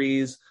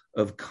degrees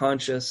of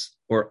conscious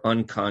or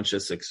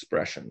unconscious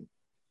expression.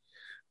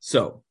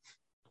 So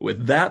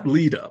with that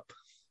lead up,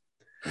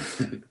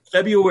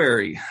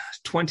 February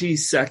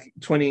 25th,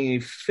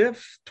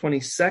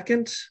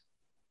 22nd,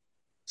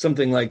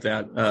 something like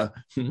that.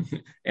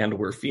 And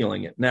we're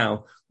feeling it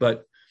now,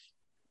 but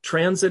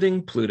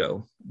transiting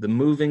Pluto, the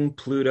moving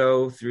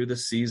Pluto through the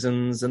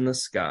seasons in the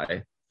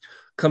sky,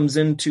 comes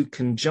into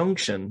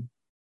conjunction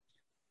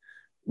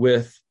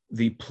with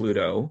the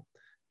Pluto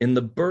in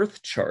the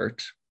birth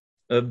chart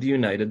of the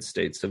United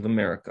States of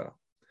America.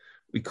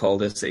 We call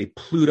this a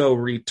Pluto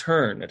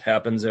return. It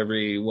happens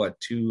every,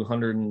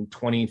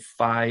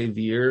 225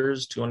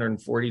 years,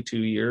 242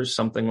 years,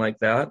 something like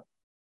that,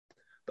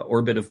 the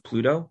orbit of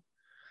Pluto.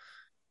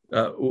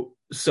 We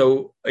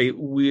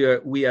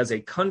as a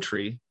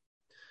country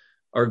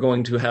are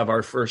going to have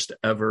our first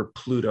ever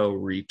Pluto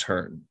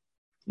return.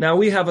 Now,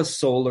 we have a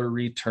solar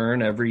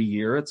return every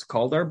year. It's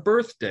called our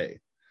birthday,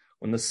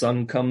 when the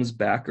sun comes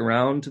back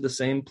around to the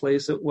same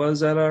place it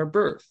was at our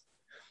birth.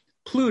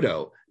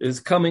 Pluto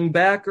is coming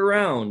back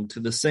around to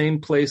the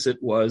same place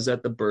it was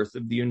at the birth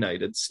of the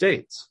United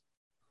States.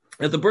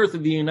 At the birth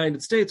of the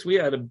United States, we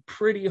had a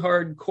pretty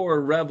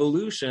hardcore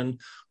revolution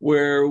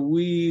where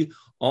we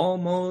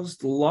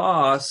almost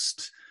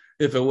lost,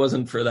 if it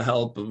wasn't for the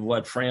help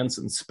of France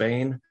and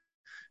Spain.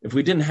 If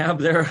we didn't have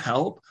their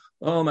help,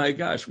 oh my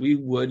gosh, we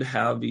would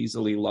have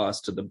easily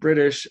lost to the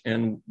British,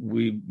 and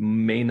we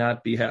may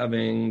not be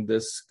having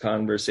this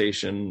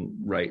conversation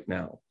right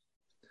now.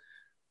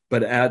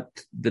 But at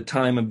the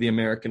time of the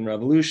American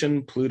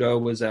Revolution, Pluto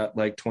was at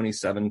like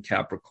 27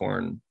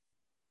 Capricorn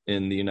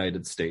in the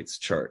United States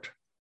chart.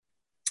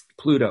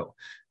 Pluto,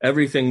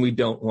 everything we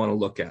don't want to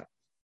look at,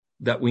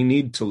 that we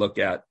need to look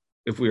at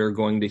if we are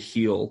going to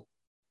heal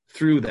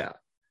through that.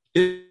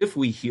 If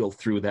we heal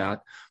through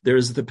that,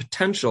 there's the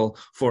potential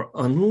for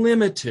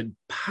unlimited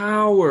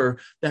power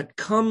that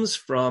comes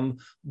from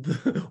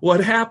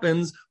what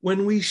happens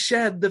when we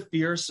shed the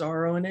fear,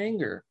 sorrow, and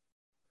anger.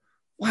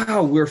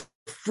 Wow, we're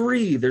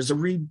free. There's a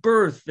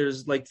rebirth.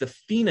 There's like the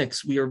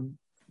phoenix. We are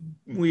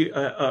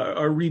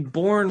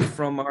reborn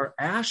from our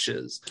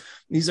ashes.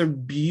 These are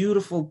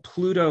beautiful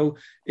Pluto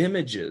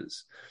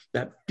images.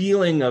 That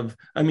feeling of,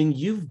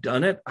 you've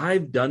done it,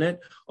 I've done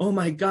it. Oh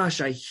my gosh,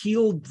 I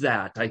healed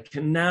that. I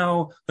can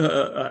now,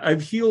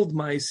 I've healed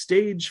my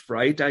stage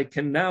fright. I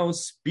can now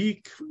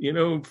speak,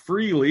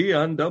 freely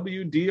on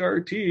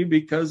WDRT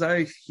because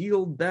I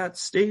healed that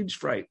stage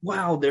fright.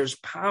 Wow, there's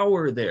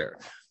power there.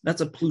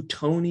 That's a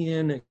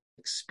Plutonian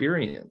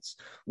experience.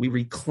 We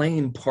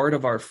reclaim part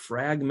of our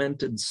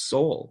fragmented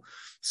soul.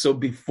 So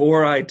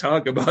before I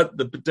talk about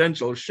the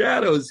potential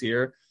shadows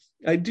here,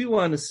 I do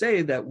want to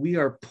say that we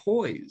are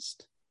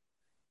poised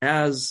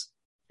as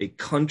a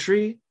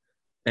country.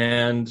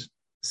 And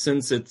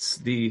since it's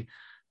the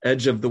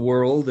edge of the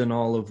world and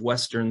all of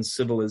Western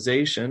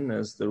civilization,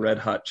 as the Red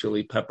Hot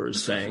Chili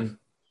Peppers sang,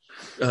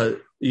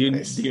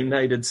 Nice. the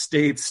United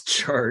States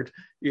chart,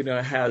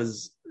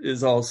 is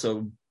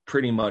also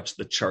pretty much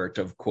the chart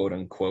of quote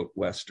unquote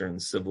Western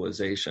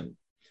civilization.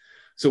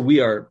 So we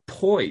are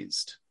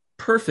poised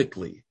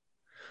perfectly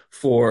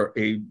for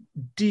a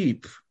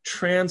deep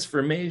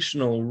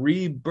transformational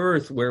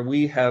rebirth where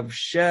we have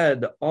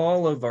shed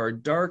all of our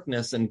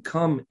darkness and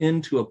come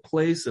into a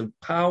place of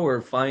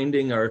power,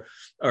 finding our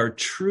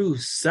true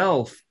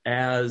self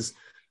as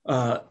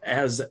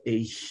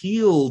a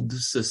healed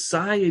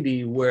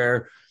society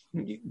where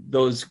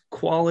those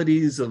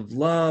qualities of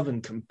love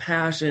and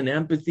compassion,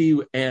 empathy,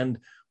 and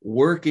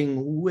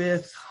working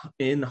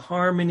in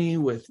harmony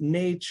with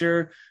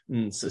nature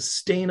and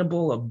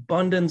sustainable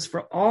abundance,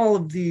 for all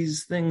of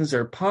these things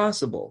are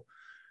possible.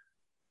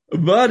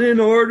 But in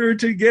order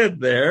to get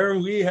there,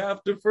 we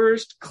have to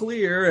first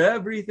clear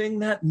everything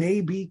that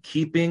may be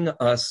keeping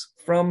us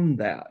from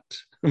that,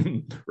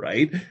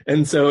 right?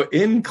 And so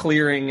in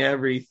clearing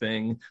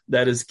everything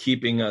that is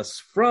keeping us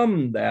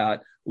from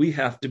that, we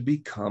have to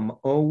become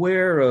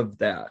aware of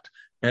that.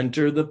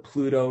 Enter the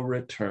Pluto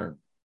return.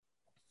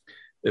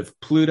 If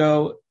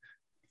Pluto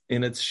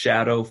in its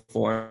shadow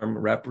form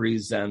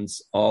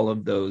represents all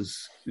of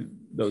those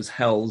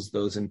hells,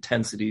 those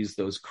intensities,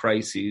 those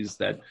crises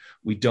that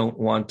we don't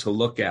want to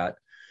look at,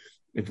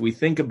 if we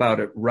think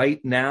about it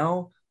right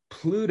now,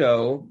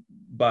 Pluto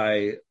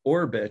by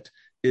orbit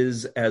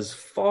is as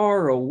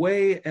far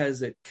away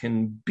as it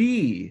can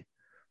be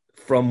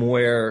from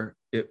where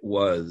it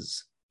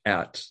was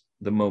at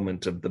the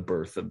moment of the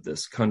birth of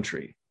this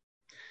country.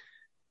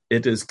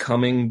 It is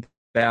coming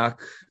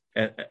back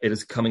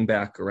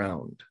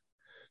around.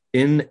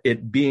 In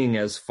it being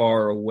as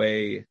far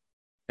away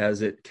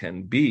as it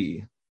can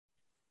be,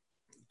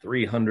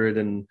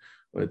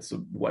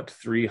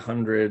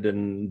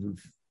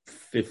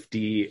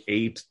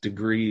 358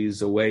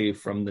 degrees away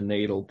from the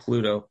natal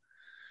Pluto.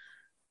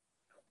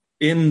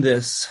 In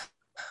this,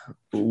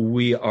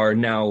 we are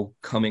now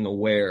coming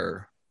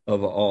aware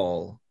of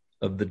all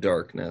of the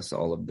darkness,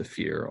 all of the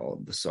fear, all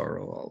of the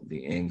sorrow, all of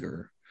the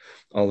anger,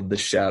 all of the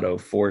shadow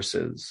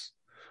forces,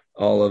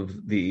 all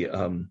of the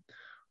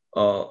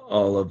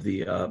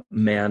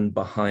man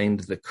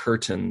behind the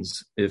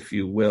curtains, if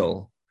you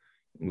will.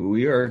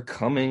 We are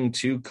coming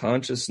to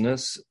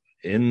consciousness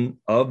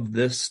of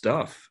this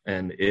stuff,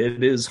 and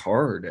it is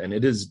hard, and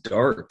it is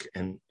dark,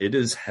 and it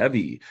is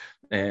heavy,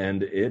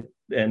 and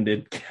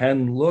it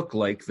can look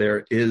like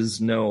there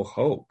is no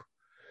hope.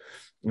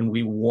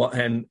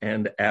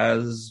 And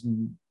as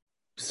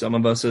some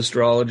of us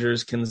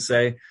astrologers can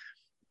say,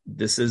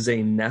 this is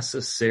a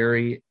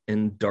necessary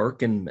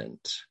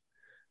endarkenment,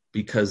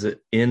 because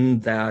in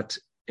that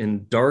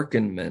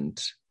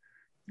endarkenment,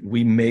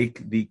 we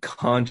make the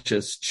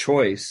conscious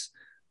choice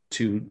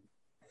to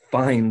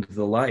find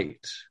the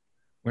light.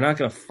 We're not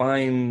going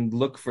to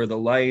look for the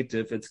light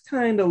if it's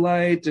kind of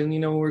light and,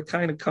 we're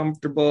kind of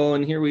comfortable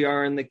and here we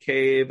are in the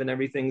cave and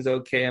everything's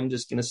okay. I'm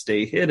just going to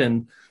stay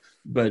hidden.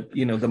 But,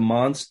 the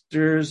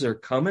monsters are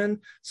coming,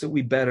 so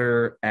we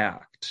better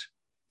act.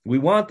 We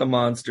want the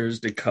monsters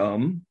to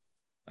come.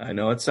 I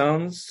know it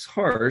sounds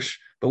harsh,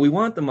 but we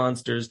want the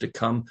monsters to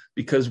come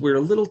because we're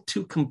a little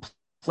too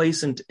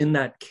complacent in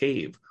that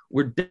cave.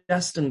 We're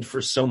destined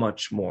for so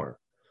much more.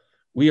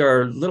 We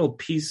are little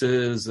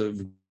pieces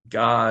of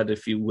God,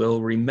 if you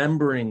will,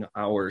 remembering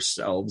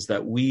ourselves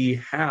that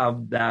we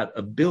have that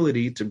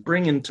ability to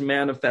bring into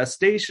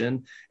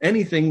manifestation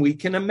anything we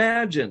can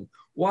imagine.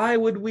 Why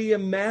would we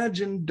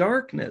imagine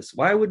darkness?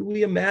 Why would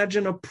we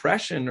imagine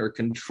oppression or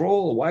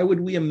control? Why would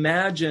we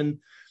imagine,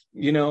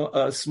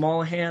 a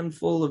small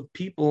handful of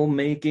people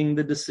making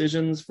the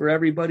decisions for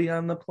everybody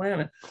on the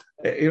planet?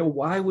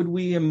 Why would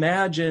we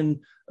imagine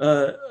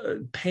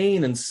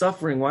pain and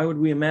suffering? Why would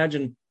we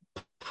imagine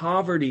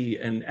poverty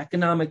and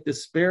economic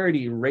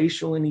disparity,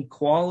 racial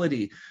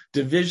inequality,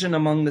 division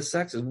among the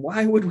sexes?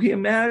 Why would we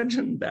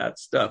imagine that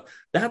stuff?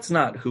 That's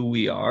not who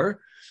we are.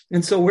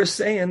 And so we're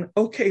saying,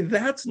 okay,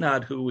 that's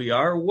not who we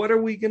are. What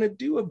are we going to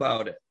do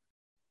about it?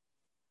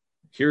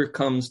 Here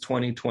comes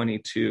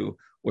 2022,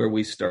 where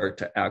we start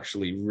to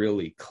actually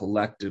really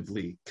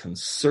collectively,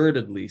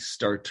 concertedly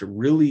start to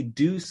really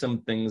do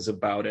some things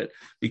about it.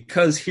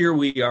 Because here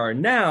we are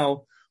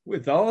now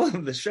with all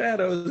of the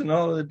shadows and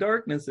all of the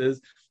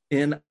darknesses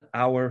in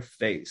our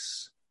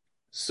face.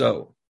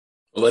 So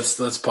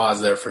let's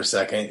pause there for a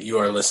second. You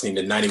are listening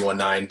to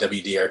 91.9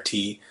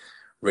 WDRT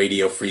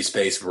Radio Free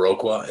Space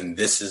Viroqua, and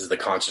this is the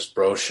Conscious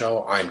Bro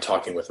Show. I'm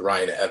talking with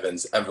Ryan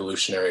Evans,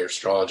 evolutionary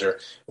astrologer,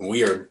 and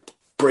we are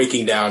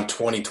breaking down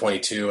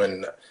 2022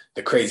 and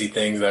the crazy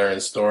things that are in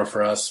store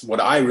for us. What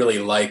I really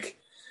like,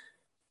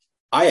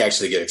 I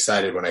actually get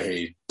excited when I hear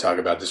you talk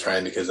about this,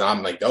 Ryan, because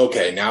I'm like,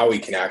 okay, now we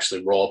can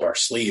actually roll up our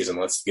sleeves and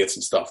let's get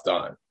some stuff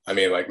done. I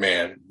mean,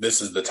 man, this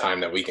is the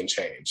time that we can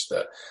change.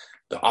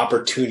 the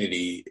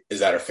opportunity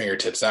is at our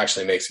fingertips to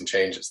actually make some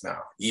changes now,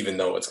 even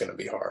though it's going to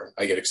be hard.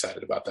 I get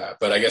excited about that.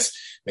 But I guess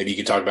maybe you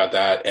could talk about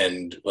that,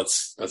 and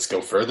let's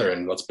go further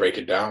and let's break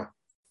it down.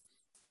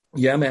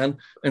 Yeah, man.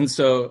 And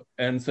so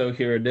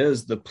here it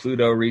is, the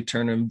Pluto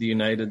return of the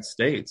United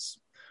States.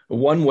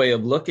 One way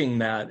of looking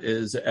at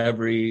is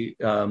every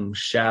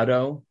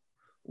shadow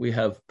we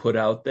have put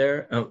out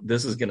there.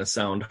 This is going to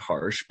sound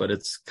harsh, but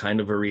it's kind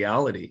of a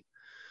reality.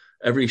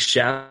 Every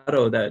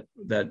shadow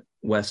that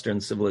Western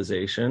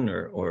civilization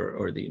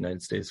or the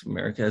United States of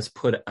America has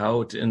put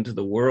out into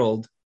the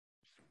world,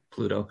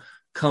 Pluto,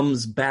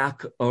 comes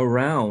back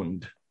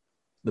around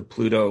the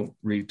Pluto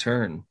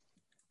return.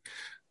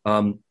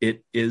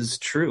 It is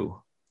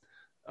true.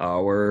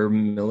 Our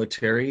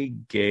military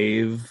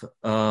gave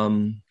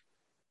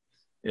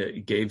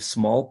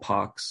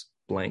smallpox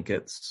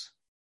blankets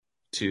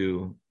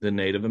to the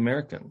Native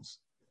Americans.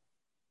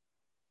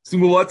 So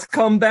what's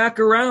come back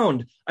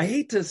around? I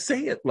hate to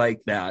say it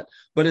like that,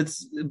 but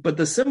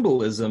the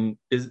symbolism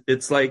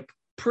it's like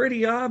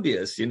pretty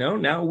obvious,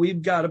 Now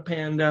we've got a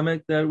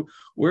pandemic that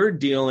we're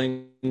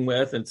dealing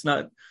with. It's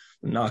not,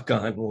 knock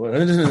on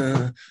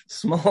wood,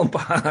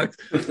 smallpox,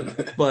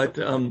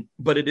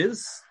 but it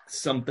is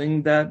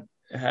something that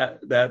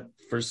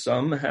for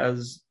some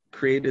has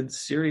created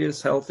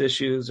serious health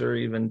issues or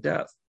even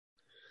death.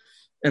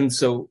 And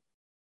so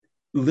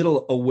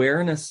little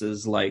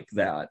awarenesses like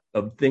that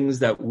of things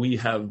that we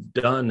have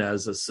done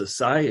as a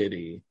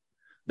society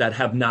that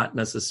have not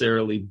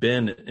necessarily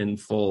been in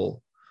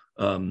full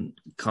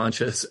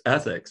conscious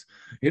ethics,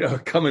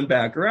 coming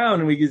back around,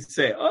 and we can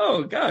say,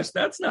 oh gosh,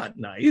 that's not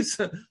nice.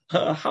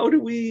 How do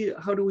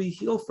we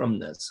heal from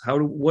this?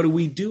 What do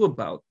we do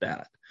about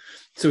that?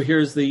 So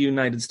here's the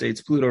United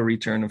States Pluto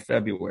return of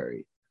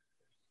February.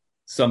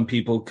 Some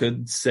people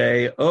could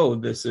say, oh,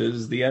 this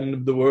is the end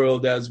of the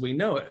world as we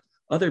know it.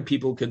 Other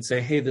people could say,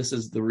 hey, this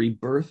is the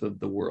rebirth of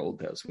the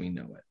world as we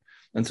know it.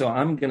 And so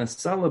I'm going to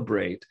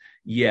celebrate,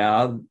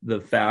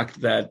 the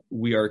fact that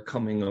we are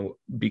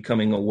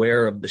becoming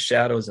aware of the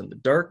shadows and the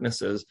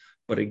darknesses.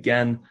 But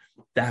again,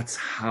 that's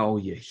how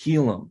you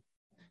heal them.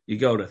 You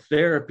go to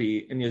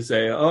therapy and you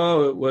say,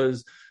 oh, it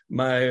was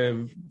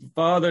my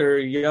father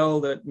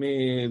yelled at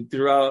me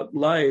throughout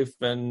life,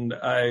 and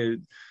I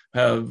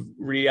have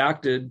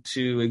reacted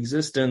to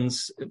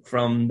existence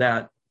from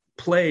that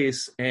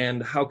place,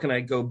 and how can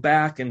I go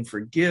back and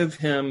forgive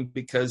him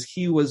because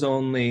he was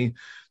wounded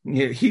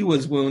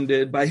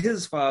by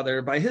his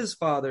father, by his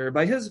father,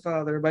 by his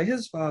father, by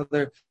his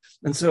father.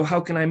 And so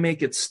how can I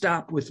make it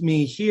stop with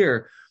me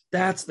here?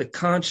 That's the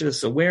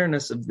conscious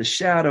awareness of the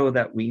shadow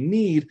that we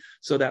need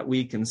so that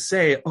we can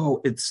say, oh,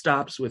 it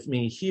stops with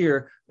me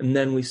here. And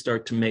then we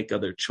start to make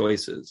other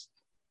choices.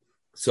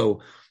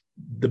 So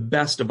the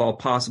best of all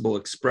possible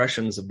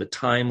expressions of the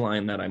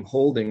timeline that I'm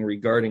holding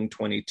regarding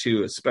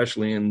 22,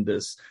 especially in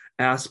this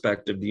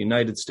aspect of the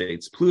United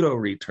States Pluto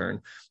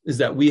return, is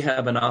that we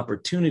have an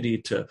opportunity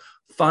to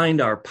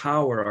find our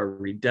power, our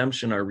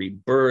redemption, our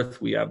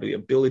rebirth. We have the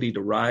ability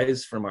to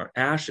rise from our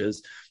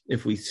ashes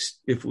if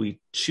we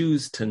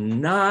choose to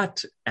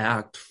not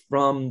act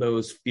from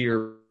those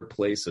fear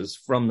places,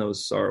 from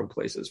those sorrow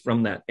places,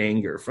 from that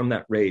anger, from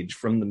that rage,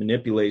 from the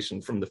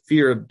manipulation, from the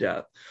fear of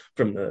death,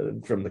 from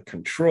the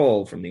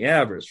control, from the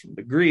avarice, from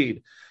the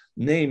greed.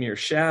 Name your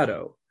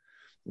shadow.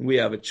 We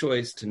have a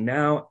choice to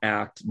now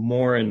act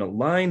more in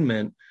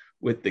alignment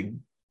with the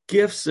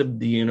gifts of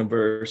the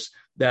universe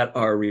that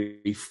are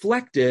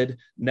reflected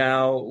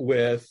now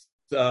with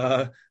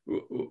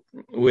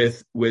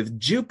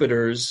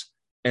Jupiter's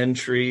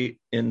entry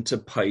into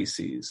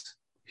Pisces.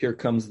 Here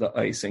comes the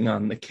icing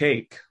on the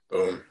cake.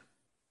 Boom.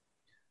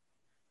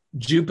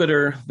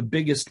 Jupiter, the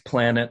biggest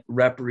planet,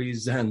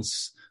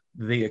 represents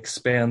the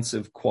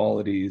expansive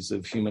qualities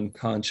of human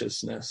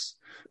consciousness.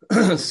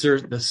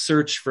 The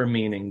search for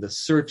meaning, the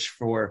search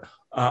for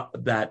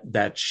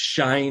that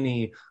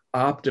shiny,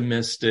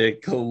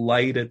 optimistic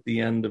light at the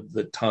end of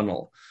the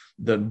tunnel,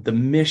 the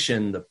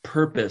mission, the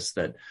purpose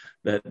that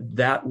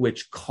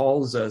which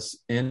calls us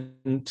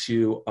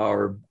into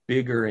our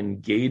bigger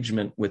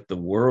engagement with the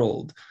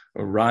world.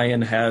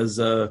 Orion has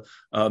a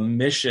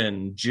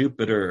mission,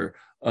 Jupiter,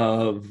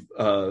 of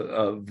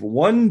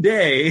one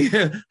day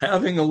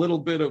having a little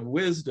bit of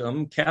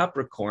wisdom,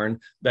 Capricorn,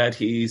 that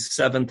he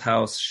seventh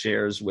house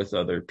shares with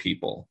other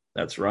people.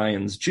 That's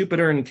Ryan's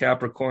Jupiter and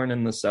Capricorn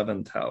in the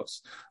seventh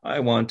house. I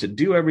want to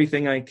do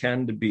everything I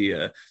can to be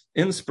a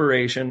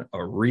inspiration,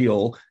 a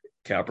real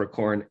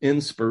Capricorn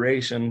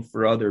inspiration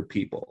for other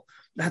people.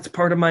 That's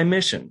part of my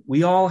mission.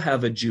 We all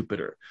have a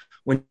Jupiter.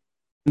 When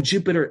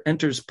Jupiter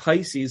enters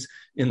Pisces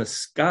in the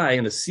sky,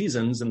 in the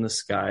seasons in the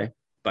sky,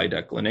 by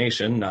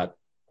declination, not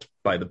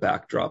by the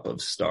backdrop of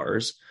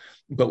stars.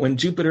 But when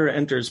Jupiter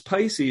enters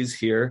Pisces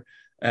here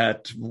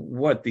at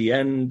the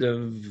end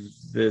of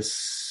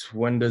this,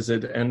 when does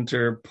it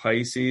enter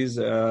Pisces?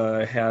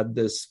 I had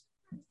this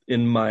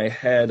in my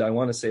head. I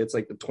want to say it's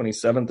like the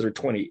 27th or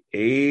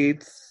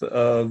 28th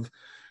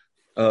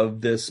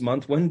of this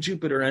month. When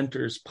Jupiter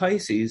enters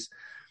Pisces,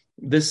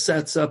 this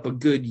sets up a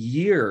good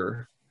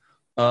year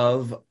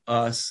of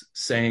us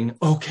saying,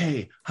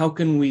 okay, how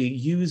can we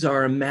use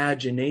our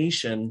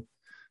imagination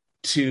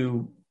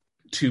to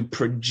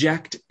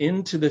project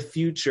into the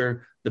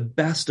future the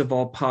best of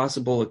all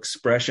possible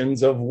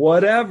expressions of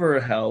whatever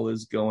hell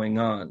is going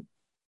on?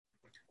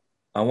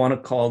 I want to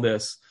call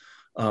this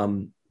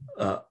a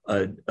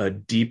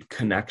deep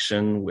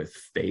connection with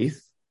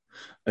faith,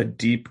 a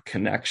deep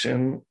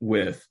connection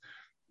with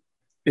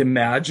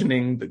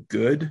imagining the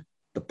good,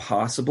 the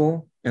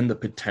possible, and the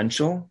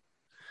potential.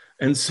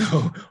 And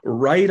so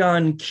right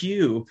on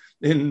cue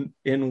in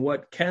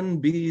what can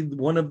be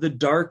one of the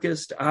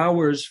darkest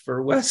hours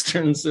for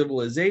Western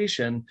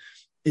civilization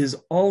is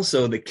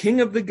also the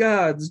king of the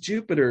gods,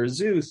 Jupiter,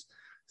 Zeus,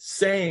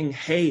 saying,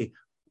 hey,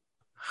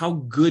 how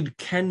good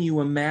can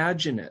you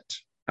imagine it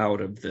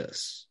out of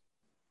this?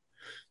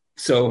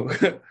 So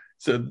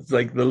it's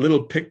like the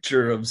little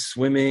picture of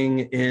swimming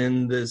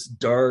in this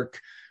dark,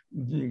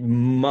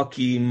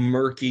 mucky,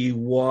 murky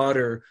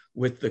water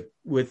with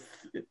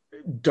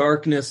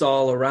darkness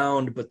all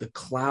around, but the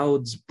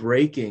clouds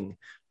breaking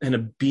and a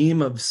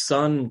beam of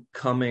sun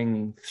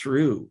coming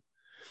through,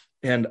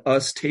 and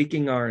us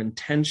taking our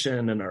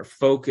intention and our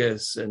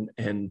focus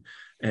and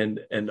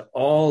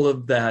all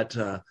of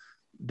that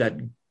that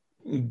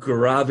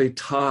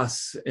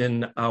gravitas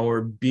in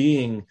our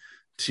being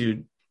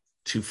to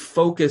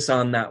focus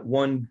on that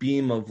one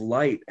beam of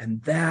light.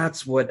 And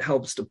that's what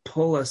helps to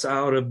pull us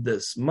out of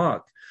this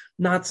muck.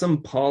 Not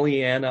some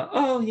Pollyanna,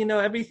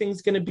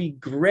 everything's going to be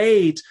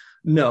great.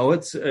 No,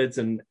 it's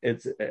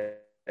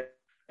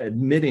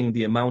admitting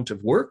the amount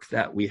of work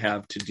that we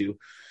have to do,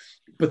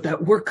 but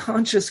that we're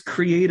conscious,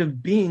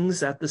 creative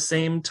beings at the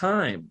same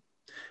time.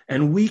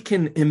 And we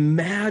can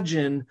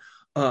imagine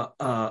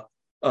a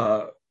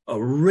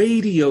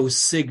radio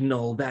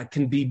signal that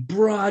can be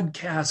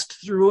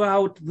broadcast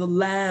throughout the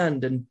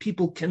land and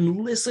people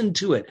can listen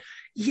to it.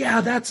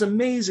 Yeah, that's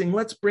amazing.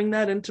 Let's bring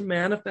that into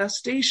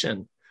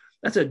manifestation.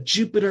 That's a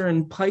Jupiter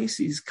and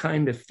Pisces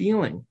kind of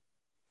feeling.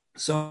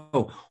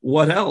 So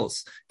what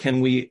else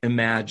can we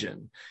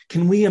imagine?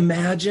 Can we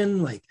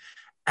imagine like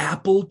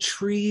apple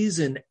trees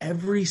in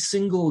every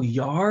single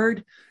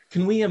yard?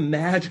 Can we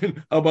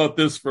imagine, how about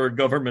this for a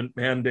government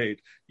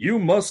mandate? You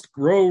must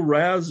grow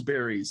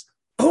raspberries.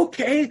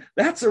 Okay,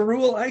 that's a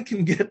rule I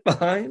can get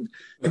behind.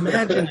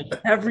 Imagine if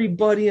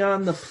everybody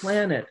on the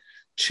planet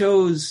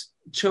chose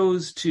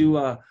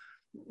to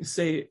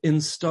say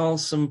install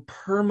some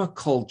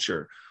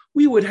permaculture.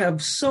 We would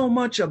have so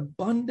much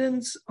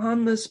abundance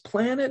on this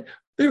planet.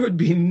 There would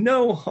be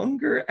no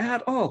hunger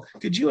at all.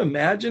 Could you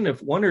imagine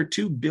if 1 or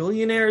 2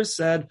 billionaires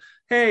said,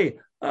 hey,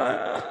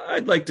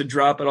 I'd like to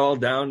drop it all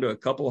down to a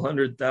couple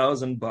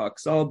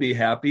 $100,000. I'll be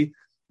happy.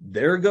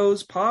 There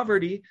goes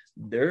poverty.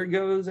 There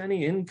goes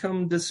any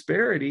income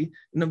disparity.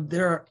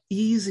 There are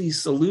easy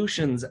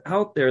solutions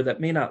out there that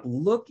may not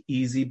look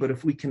easy, but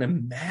if we can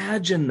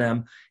imagine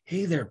them,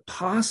 hey, they're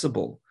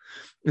possible.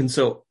 And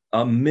so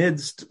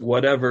amidst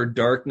whatever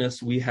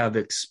darkness we have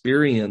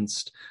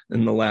experienced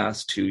in the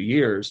last 2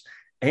 years,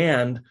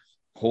 and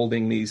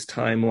holding these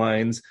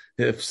timelines,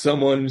 if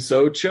someone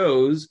so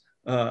chose,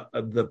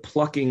 the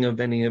plucking of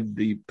any of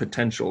the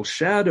potential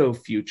shadow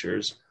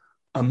futures,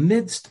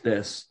 amidst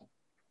this,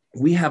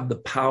 we have the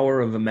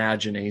power of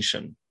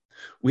imagination.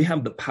 We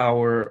have the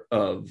power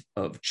of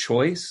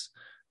choice,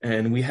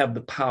 and we have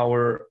the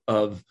power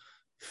of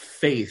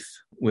faith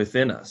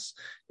within us.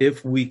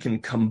 If we can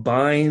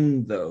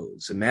combine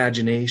those,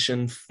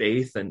 imagination,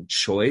 faith, and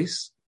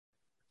choice,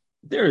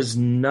 there's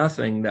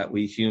nothing that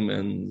we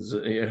humans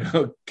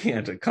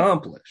can't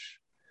accomplish.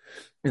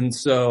 And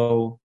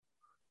so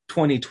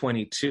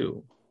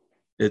 2022,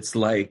 it's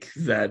like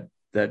that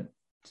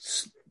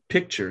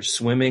picture,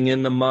 swimming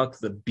in the muck,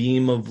 the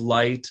beam of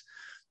light.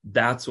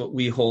 That's what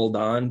we hold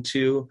on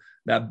to.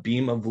 That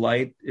beam of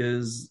light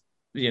is,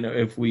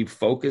 if we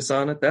focus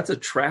on it, that's a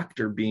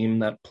tractor beam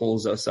that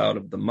pulls us out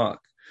of the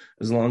muck.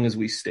 As long as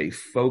we stay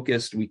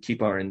focused, we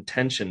keep our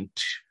intention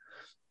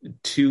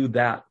to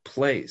that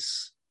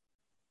place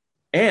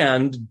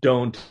and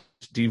don't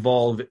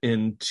devolve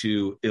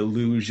into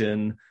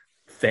illusion,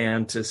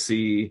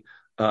 fantasy,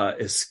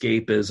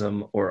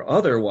 escapism, or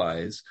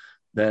otherwise,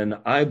 then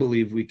I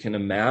believe we can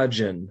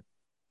imagine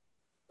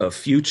a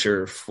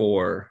future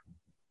for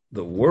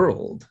the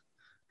world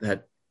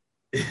that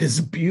is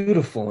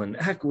beautiful and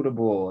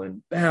equitable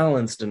and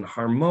balanced and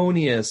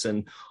harmonious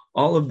and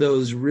all of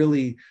those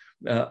really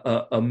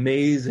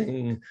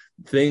amazing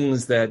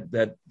things that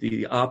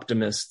the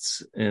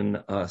optimists in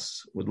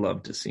us would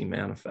love to see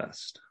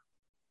manifest.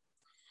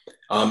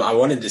 I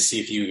wanted to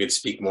see if you could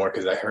speak more,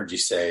 because I heard you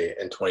say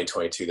in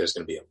 2022 there's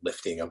going to be a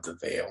lifting of the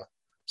veil.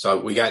 So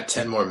we got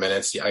 10 more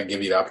minutes. I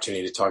give you the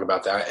opportunity to talk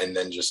about that, and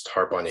then just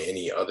harp on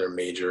any other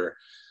major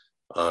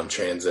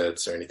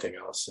transits or anything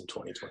else in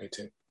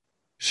 2022.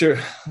 Sure.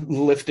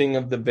 Lifting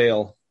of the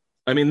veil.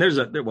 I mean, there's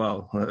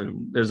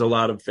a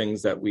lot of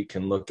things that we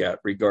can look at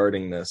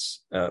regarding this.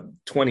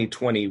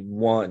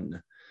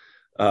 2021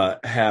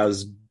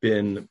 has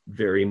been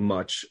very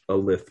much a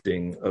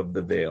lifting of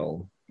the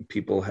veil.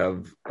 People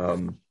have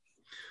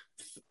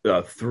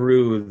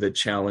through the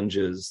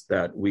challenges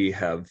that we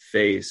have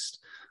faced,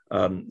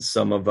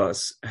 some of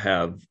us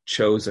have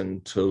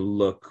chosen to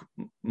look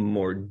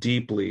more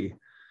deeply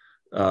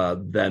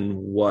than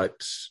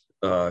what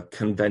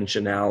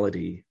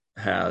conventionality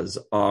has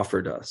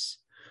offered us.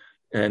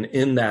 And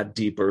in that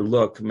deeper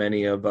look,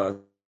 many of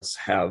us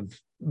have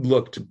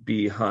looked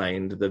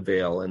behind the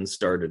veil and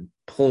started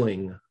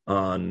pulling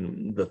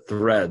on the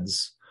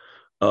threads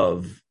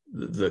of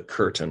the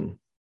curtain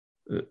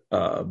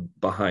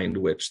behind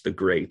which the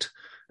great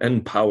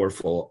and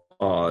powerful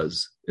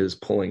Oz is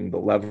pulling the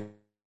lever.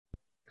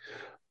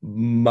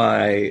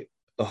 My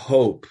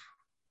hope,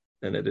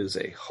 and it is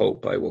a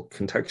hope, I will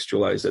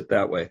contextualize it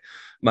that way.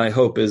 My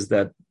hope is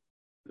that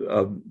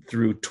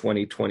through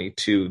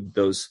 2022,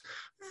 those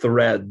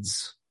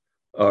threads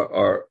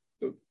are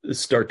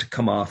start to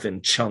come off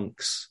in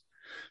chunks,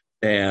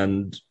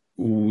 and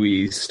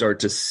we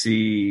start to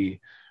see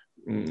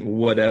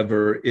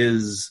whatever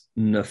is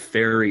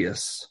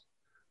nefarious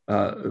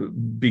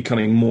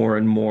becoming more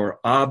and more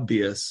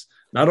obvious,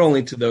 not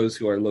only to those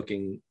who are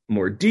looking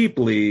more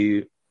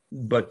deeply,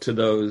 but to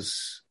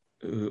those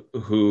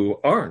who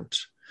aren't.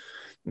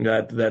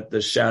 That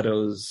the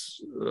shadows,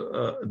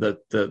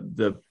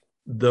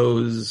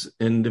 those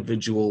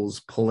individuals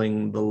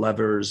pulling the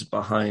levers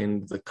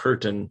behind the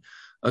curtain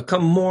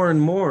come more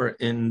and more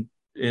into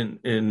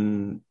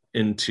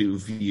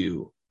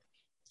view.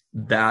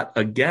 That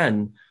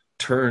again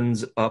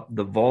turns up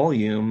the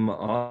volume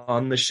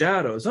on the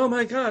shadows. Oh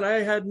my God,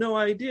 I had no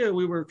idea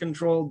we were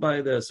controlled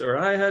by this, or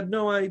I had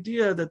no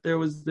idea that there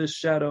was this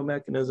shadow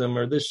mechanism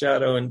or this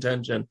shadow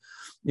intention.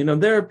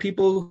 There are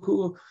people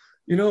who,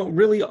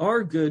 really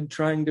are good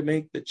trying to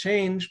make the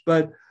change,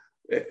 but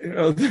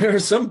there are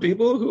some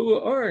people who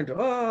aren't.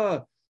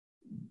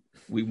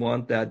 We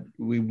want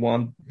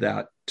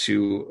that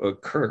to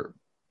occur.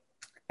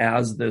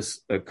 As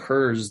this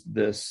occurs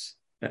this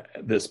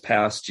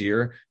past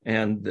year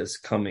and this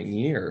coming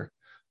year,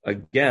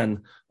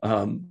 again,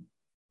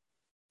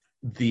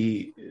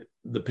 the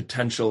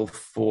potential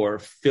for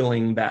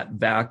filling that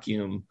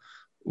vacuum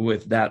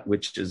with that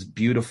which is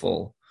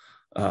beautiful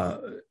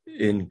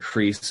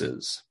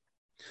increases.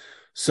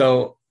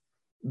 So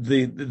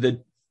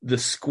the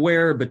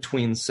square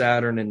between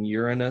Saturn and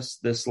Uranus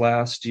this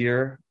last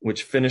year,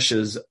 which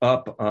finishes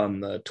up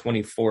on the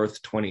 24th,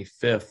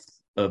 25th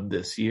of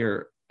this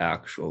year,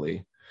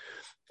 actually,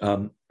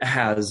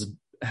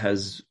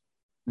 has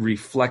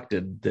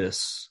reflected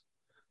this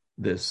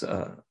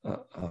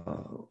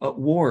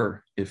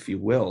war, if you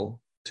will,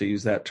 to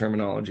use that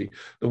terminology,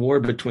 the war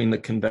between the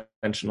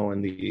conventional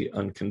and the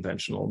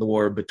unconventional, the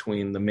war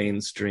between the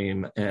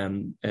mainstream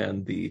and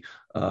the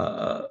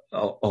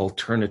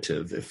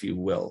alternative, if you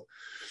will,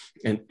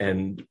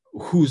 and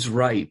who's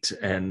right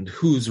and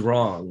who's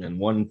wrong. And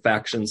one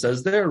faction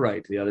says they're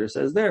right, the other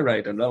says they're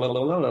right, and blah, blah,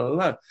 blah, blah, blah,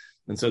 blah.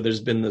 And so there's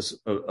been this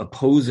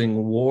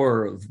opposing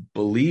war of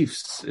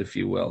beliefs, if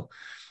you will.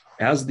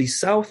 As the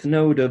south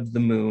node of the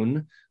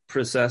moon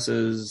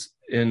processes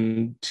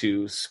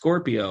into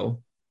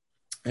Scorpio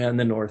and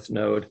the north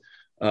node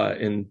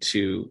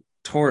into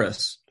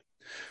Taurus,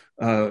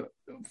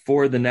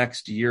 for the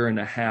next year and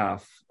a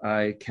half,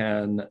 I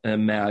can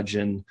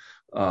imagine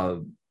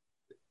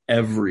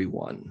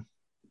everyone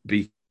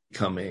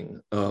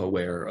becoming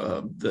aware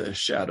of the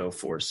shadow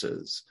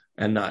forces,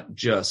 and not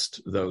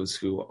just those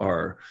who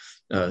are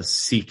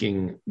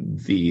seeking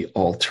the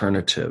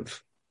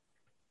alternative.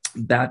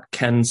 That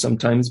can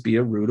sometimes be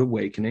a rude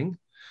awakening.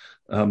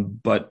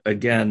 But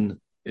again,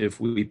 if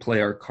we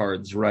play our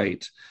cards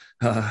right,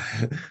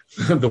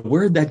 the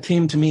word that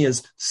came to me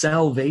is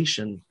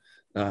salvation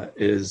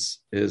is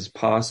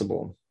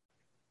possible.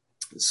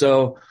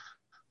 So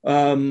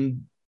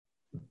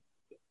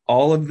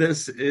all of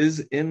this is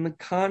in the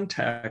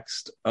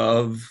context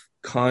of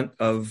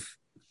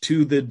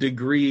to the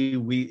degree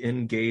we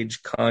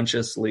engage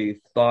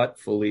consciously,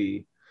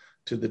 thoughtfully,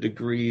 to the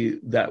degree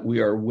that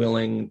we are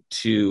willing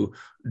to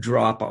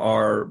drop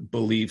our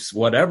beliefs,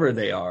 whatever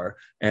they are,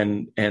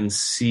 and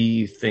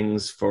see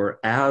things for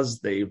as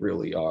they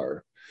really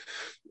are.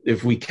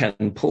 If we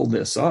can pull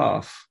this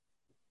off,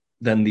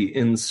 then the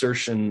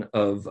insertion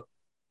of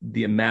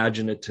the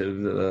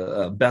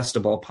imaginative, best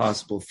of all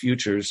possible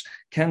futures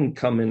can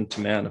come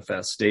into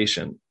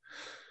manifestation.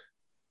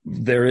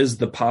 There is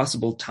the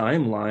possible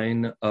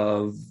timeline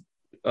of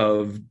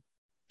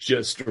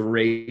just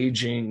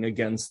raging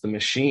against the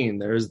machine.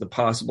 There is the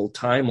possible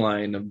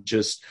timeline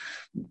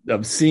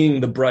of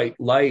seeing the bright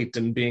light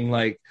and being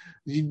like,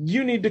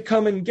 you need to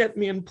come and get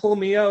me and pull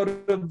me out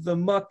of the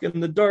muck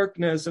and the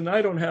darkness, and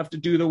I don't have to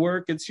do the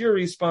work. It's your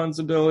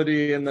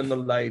responsibility. And then the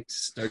light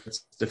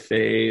starts to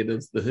fade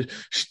as the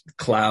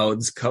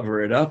clouds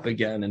cover it up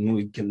again, and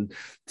we can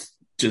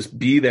just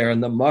be there in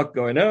the muck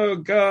going, oh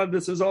God,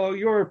 this is all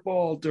your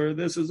fault, or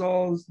this is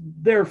all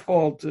their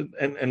fault.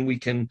 And we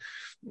can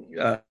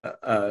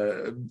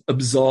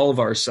absolve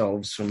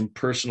ourselves from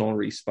personal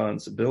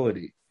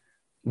responsibility.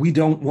 we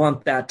don't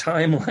want that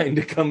timeline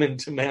to come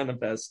into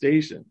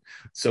manifestation.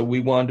 So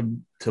we want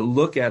to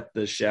look at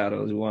the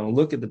shadows. We want to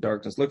look at the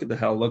darkness, look at the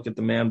hell, look at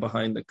the man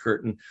behind the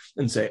curtain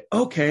and say,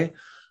 okay,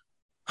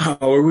 how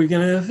are we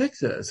going to fix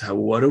this?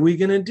 What are we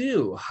going to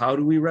do? How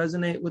do we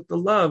resonate with the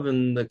love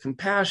and the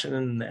compassion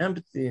and the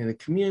empathy and the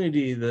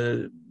community,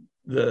 the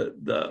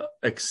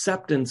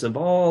acceptance of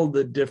all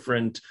the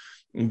different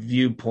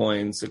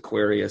viewpoints,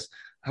 Aquarius?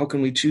 How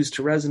can we choose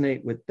to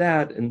resonate with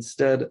that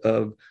instead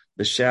of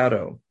the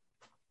shadow?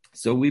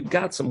 So we've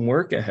got some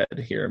work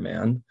ahead here,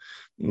 man.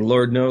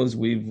 Lord knows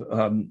we've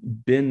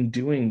been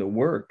doing the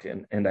work,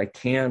 and I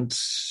can't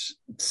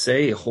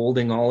say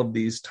holding all of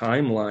these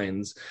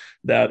timelines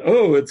that,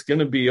 oh, it's going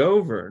to be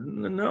over.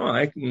 No,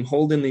 I can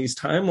hold in these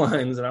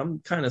timelines, and I'm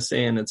kind of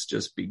saying it's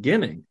just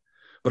beginning.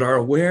 But our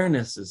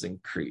awareness is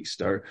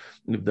increased. Our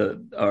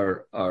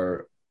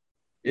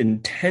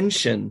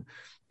intention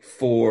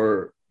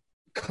for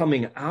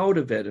coming out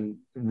of it and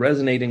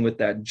resonating with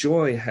that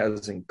joy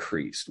has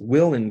increased,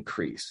 will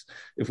increase,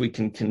 if we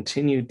can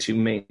continue to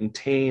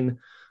maintain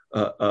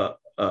an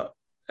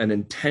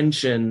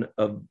intention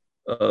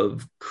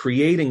of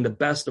creating the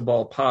best of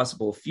all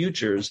possible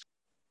futures.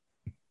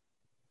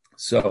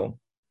 So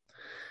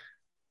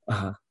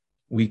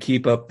we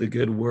keep up the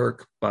good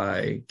work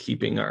by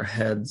keeping our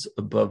heads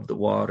above the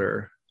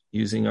water,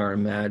 using our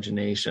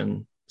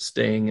imagination,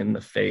 staying in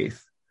the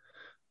faith,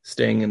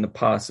 staying in the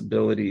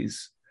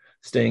possibilities,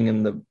 staying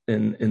in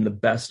the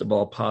best of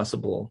all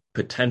possible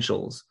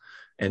potentials,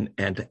 and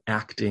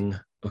acting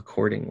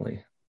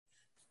accordingly.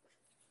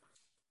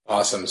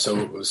 Awesome.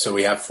 So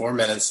we have 4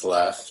 minutes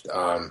left.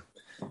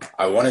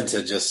 I wanted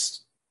to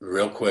just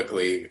real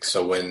quickly.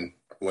 So when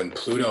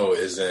Pluto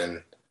is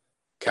in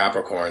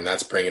Capricorn,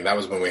 that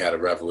was when we had a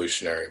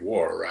Revolutionary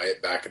War, right?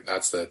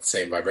 That's the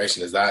same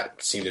vibration. Does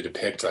that seem to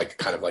depict like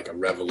kind of like a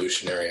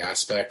revolutionary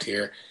aspect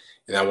here?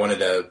 And I wanted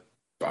to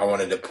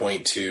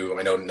point to,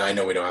 I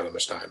know we don't have that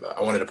much time, but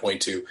I wanted to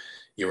point to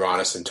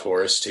Uranus and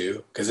Taurus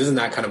too, because isn't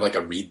that kind of like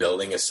a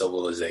rebuilding a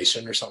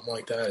civilization or something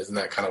like that? Isn't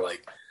that kind of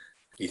like,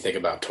 you think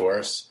about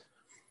Taurus?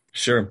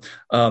 Sure.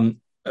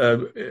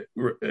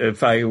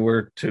 If I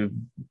were to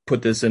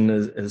put this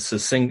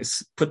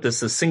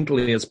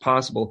succinctly as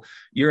possible,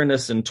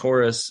 Uranus and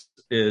Taurus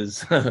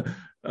is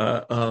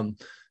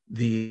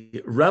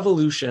the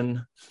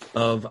revolution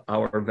of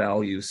our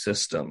value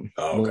system.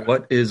 Oh, okay.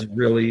 What is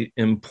really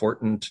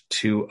important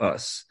to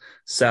us?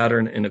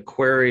 Saturn in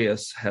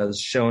Aquarius has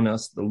shown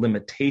us the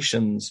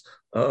limitations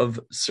of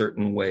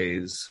certain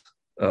ways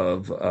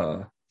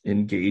of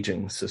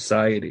engaging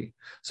society.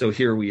 So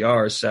here we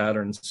are,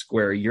 Saturn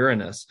square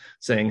Uranus,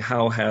 saying,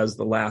 how has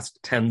the last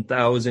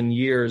 10,000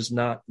 years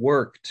not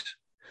worked?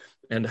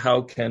 And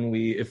how can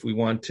we, if we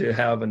want to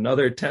have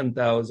another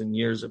 10,000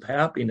 years of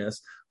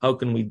happiness, how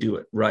can we do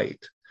it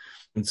right?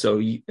 And so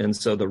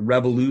the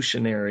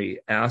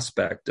revolutionary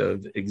aspect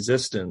of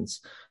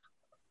existence,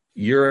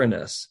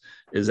 Uranus,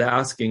 is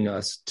asking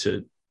us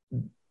to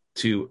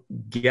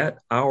get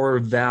our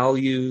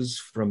values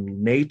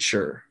from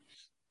nature,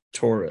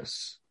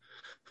 Taurus.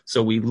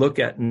 So we look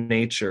at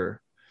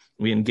nature,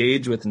 we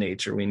engage with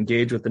nature, we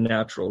engage with the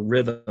natural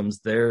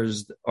rhythms.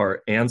 There's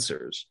our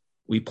answers.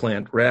 We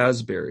plant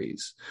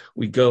raspberries.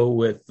 We go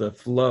with the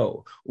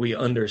flow. We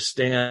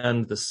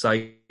understand the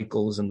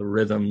cycles and the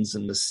rhythms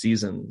and the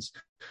seasons.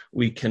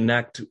 We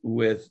connect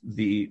with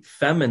the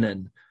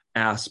feminine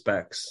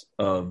aspects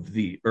of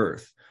the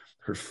earth,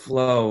 her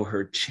flow,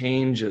 her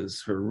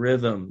changes, her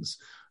rhythms,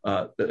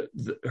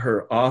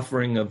 her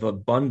offering of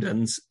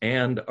abundance,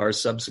 and our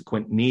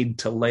subsequent need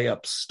to lay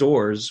up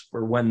stores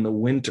for when the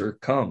winter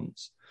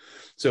comes.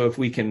 So if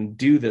we can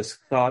do this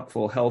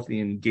thoughtful,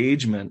 healthy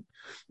engagement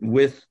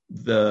with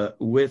the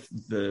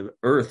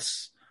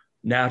earth's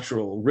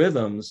natural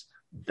rhythms,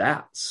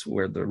 that's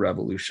where the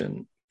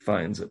revolution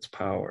finds its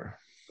power.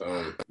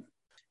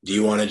 Do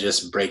you want to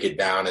just break it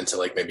down into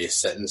like maybe a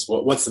sentence?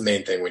 What's the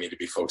main thing we need to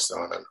be focused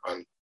on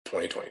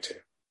 2022?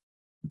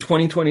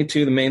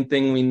 2022, the main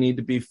thing we need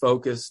to be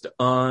focused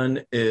on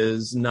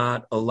is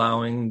not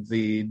allowing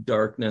the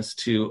darkness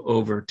to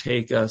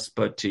overtake us,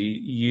 but to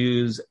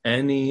use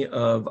any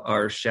of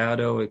our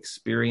shadow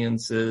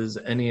experiences,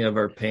 any of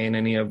our pain,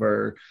 any of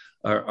our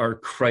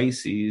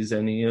crises,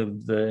 any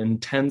of the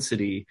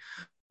intensity,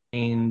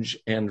 change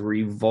and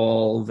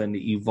revolve and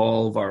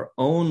evolve our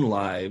own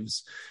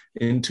lives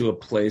into a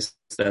place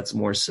that's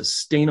more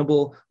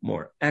sustainable,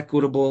 more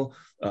equitable,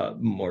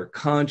 more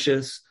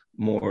conscious,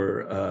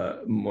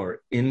 more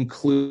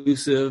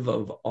inclusive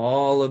of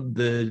all of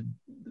the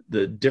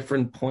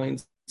different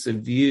points of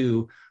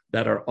view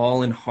that are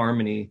all in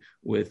harmony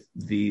with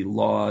the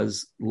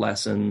laws,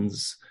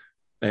 lessons,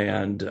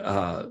 and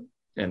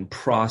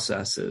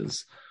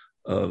processes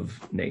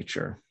of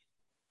nature.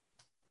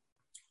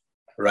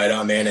 Right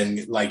on, man.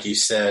 And like you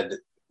said,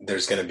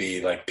 there's going to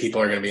be like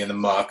people are going to be in the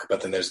muck,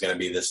 but then there's going to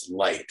be this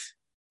light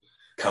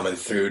coming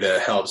through to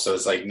help. So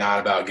it's like not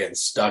about getting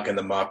stuck in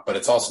the muck, but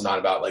it's also not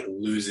about like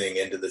losing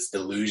into this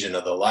delusion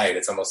of the light.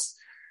 It's almost,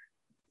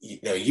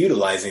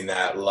 utilizing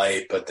that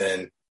light, but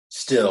then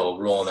still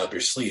rolling up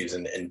your sleeves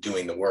and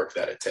doing the work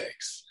that it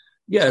takes.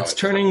 Yeah, So it's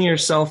turning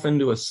yourself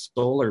into a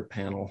solar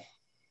panel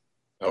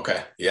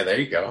okay. Yeah, there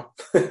you go.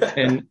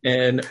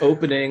 and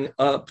opening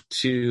up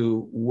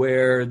to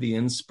where the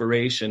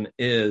inspiration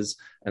is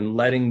and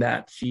letting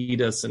that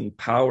feed us and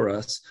power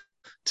us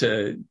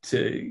to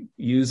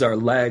use our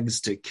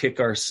legs to kick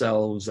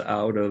ourselves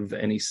out of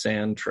any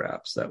sand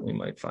traps that we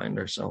might find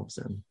ourselves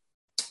in.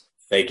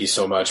 Thank you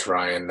so much,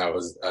 Ryan. That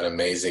was an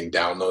amazing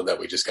download that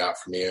we just got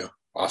from you.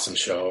 Awesome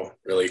show.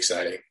 Really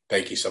exciting.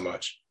 Thank you so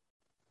much.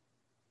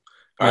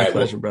 All My right.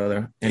 pleasure, Well,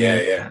 brother. yeah,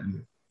 yeah,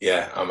 Anytime.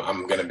 yeah.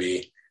 I'm going to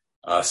be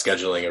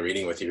scheduling a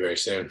reading with you very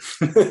soon.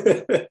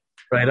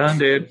 Right on,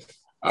 dude.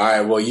 All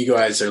right. Well, you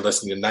guys are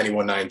listening to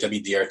 91.9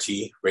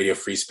 WDRT, Radio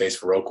Free Space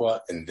for Viroqua,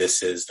 and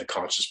this is the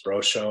Conscious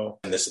Bro Show.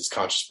 And this is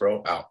Conscious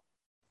Bro out.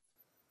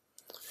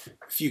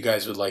 If you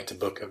guys would like to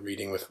book a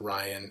reading with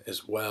Ryan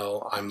as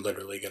well, I'm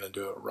literally going to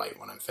do it right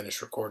when I'm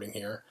finished recording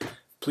here.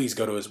 Please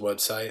go to his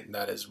website.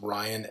 That is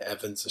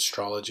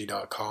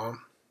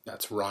ryanevansastrology.com.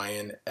 That's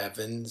Ryan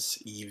Evans,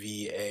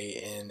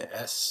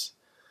 EVANS,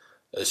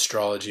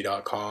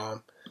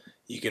 astrology.com.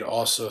 You could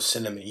also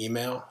send him an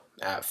email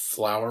at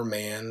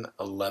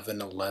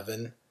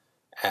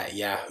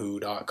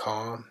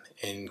flowerman1111@yahoo.com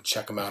and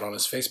check him out on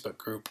his Facebook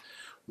group,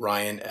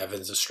 Ryan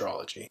Evans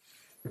Astrology.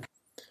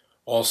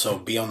 Also,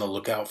 be on the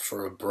lookout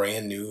for a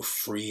brand new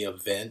free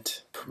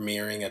event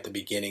premiering at the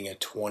beginning of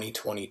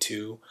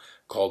 2022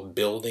 called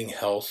Building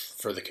Health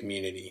for the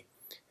Community.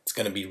 It's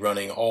going to be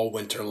running all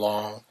winter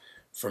long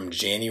from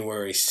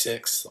January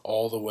 6th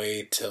all the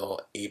way till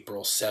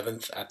April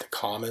 7th at the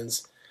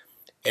Commons.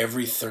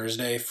 Every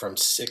Thursday from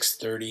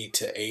 6:30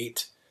 to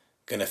 8.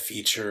 Going to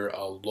feature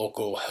a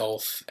local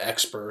health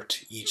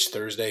expert each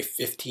Thursday,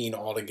 15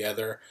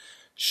 altogether,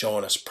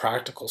 showing us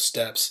practical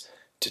steps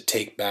to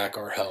take back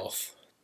our health.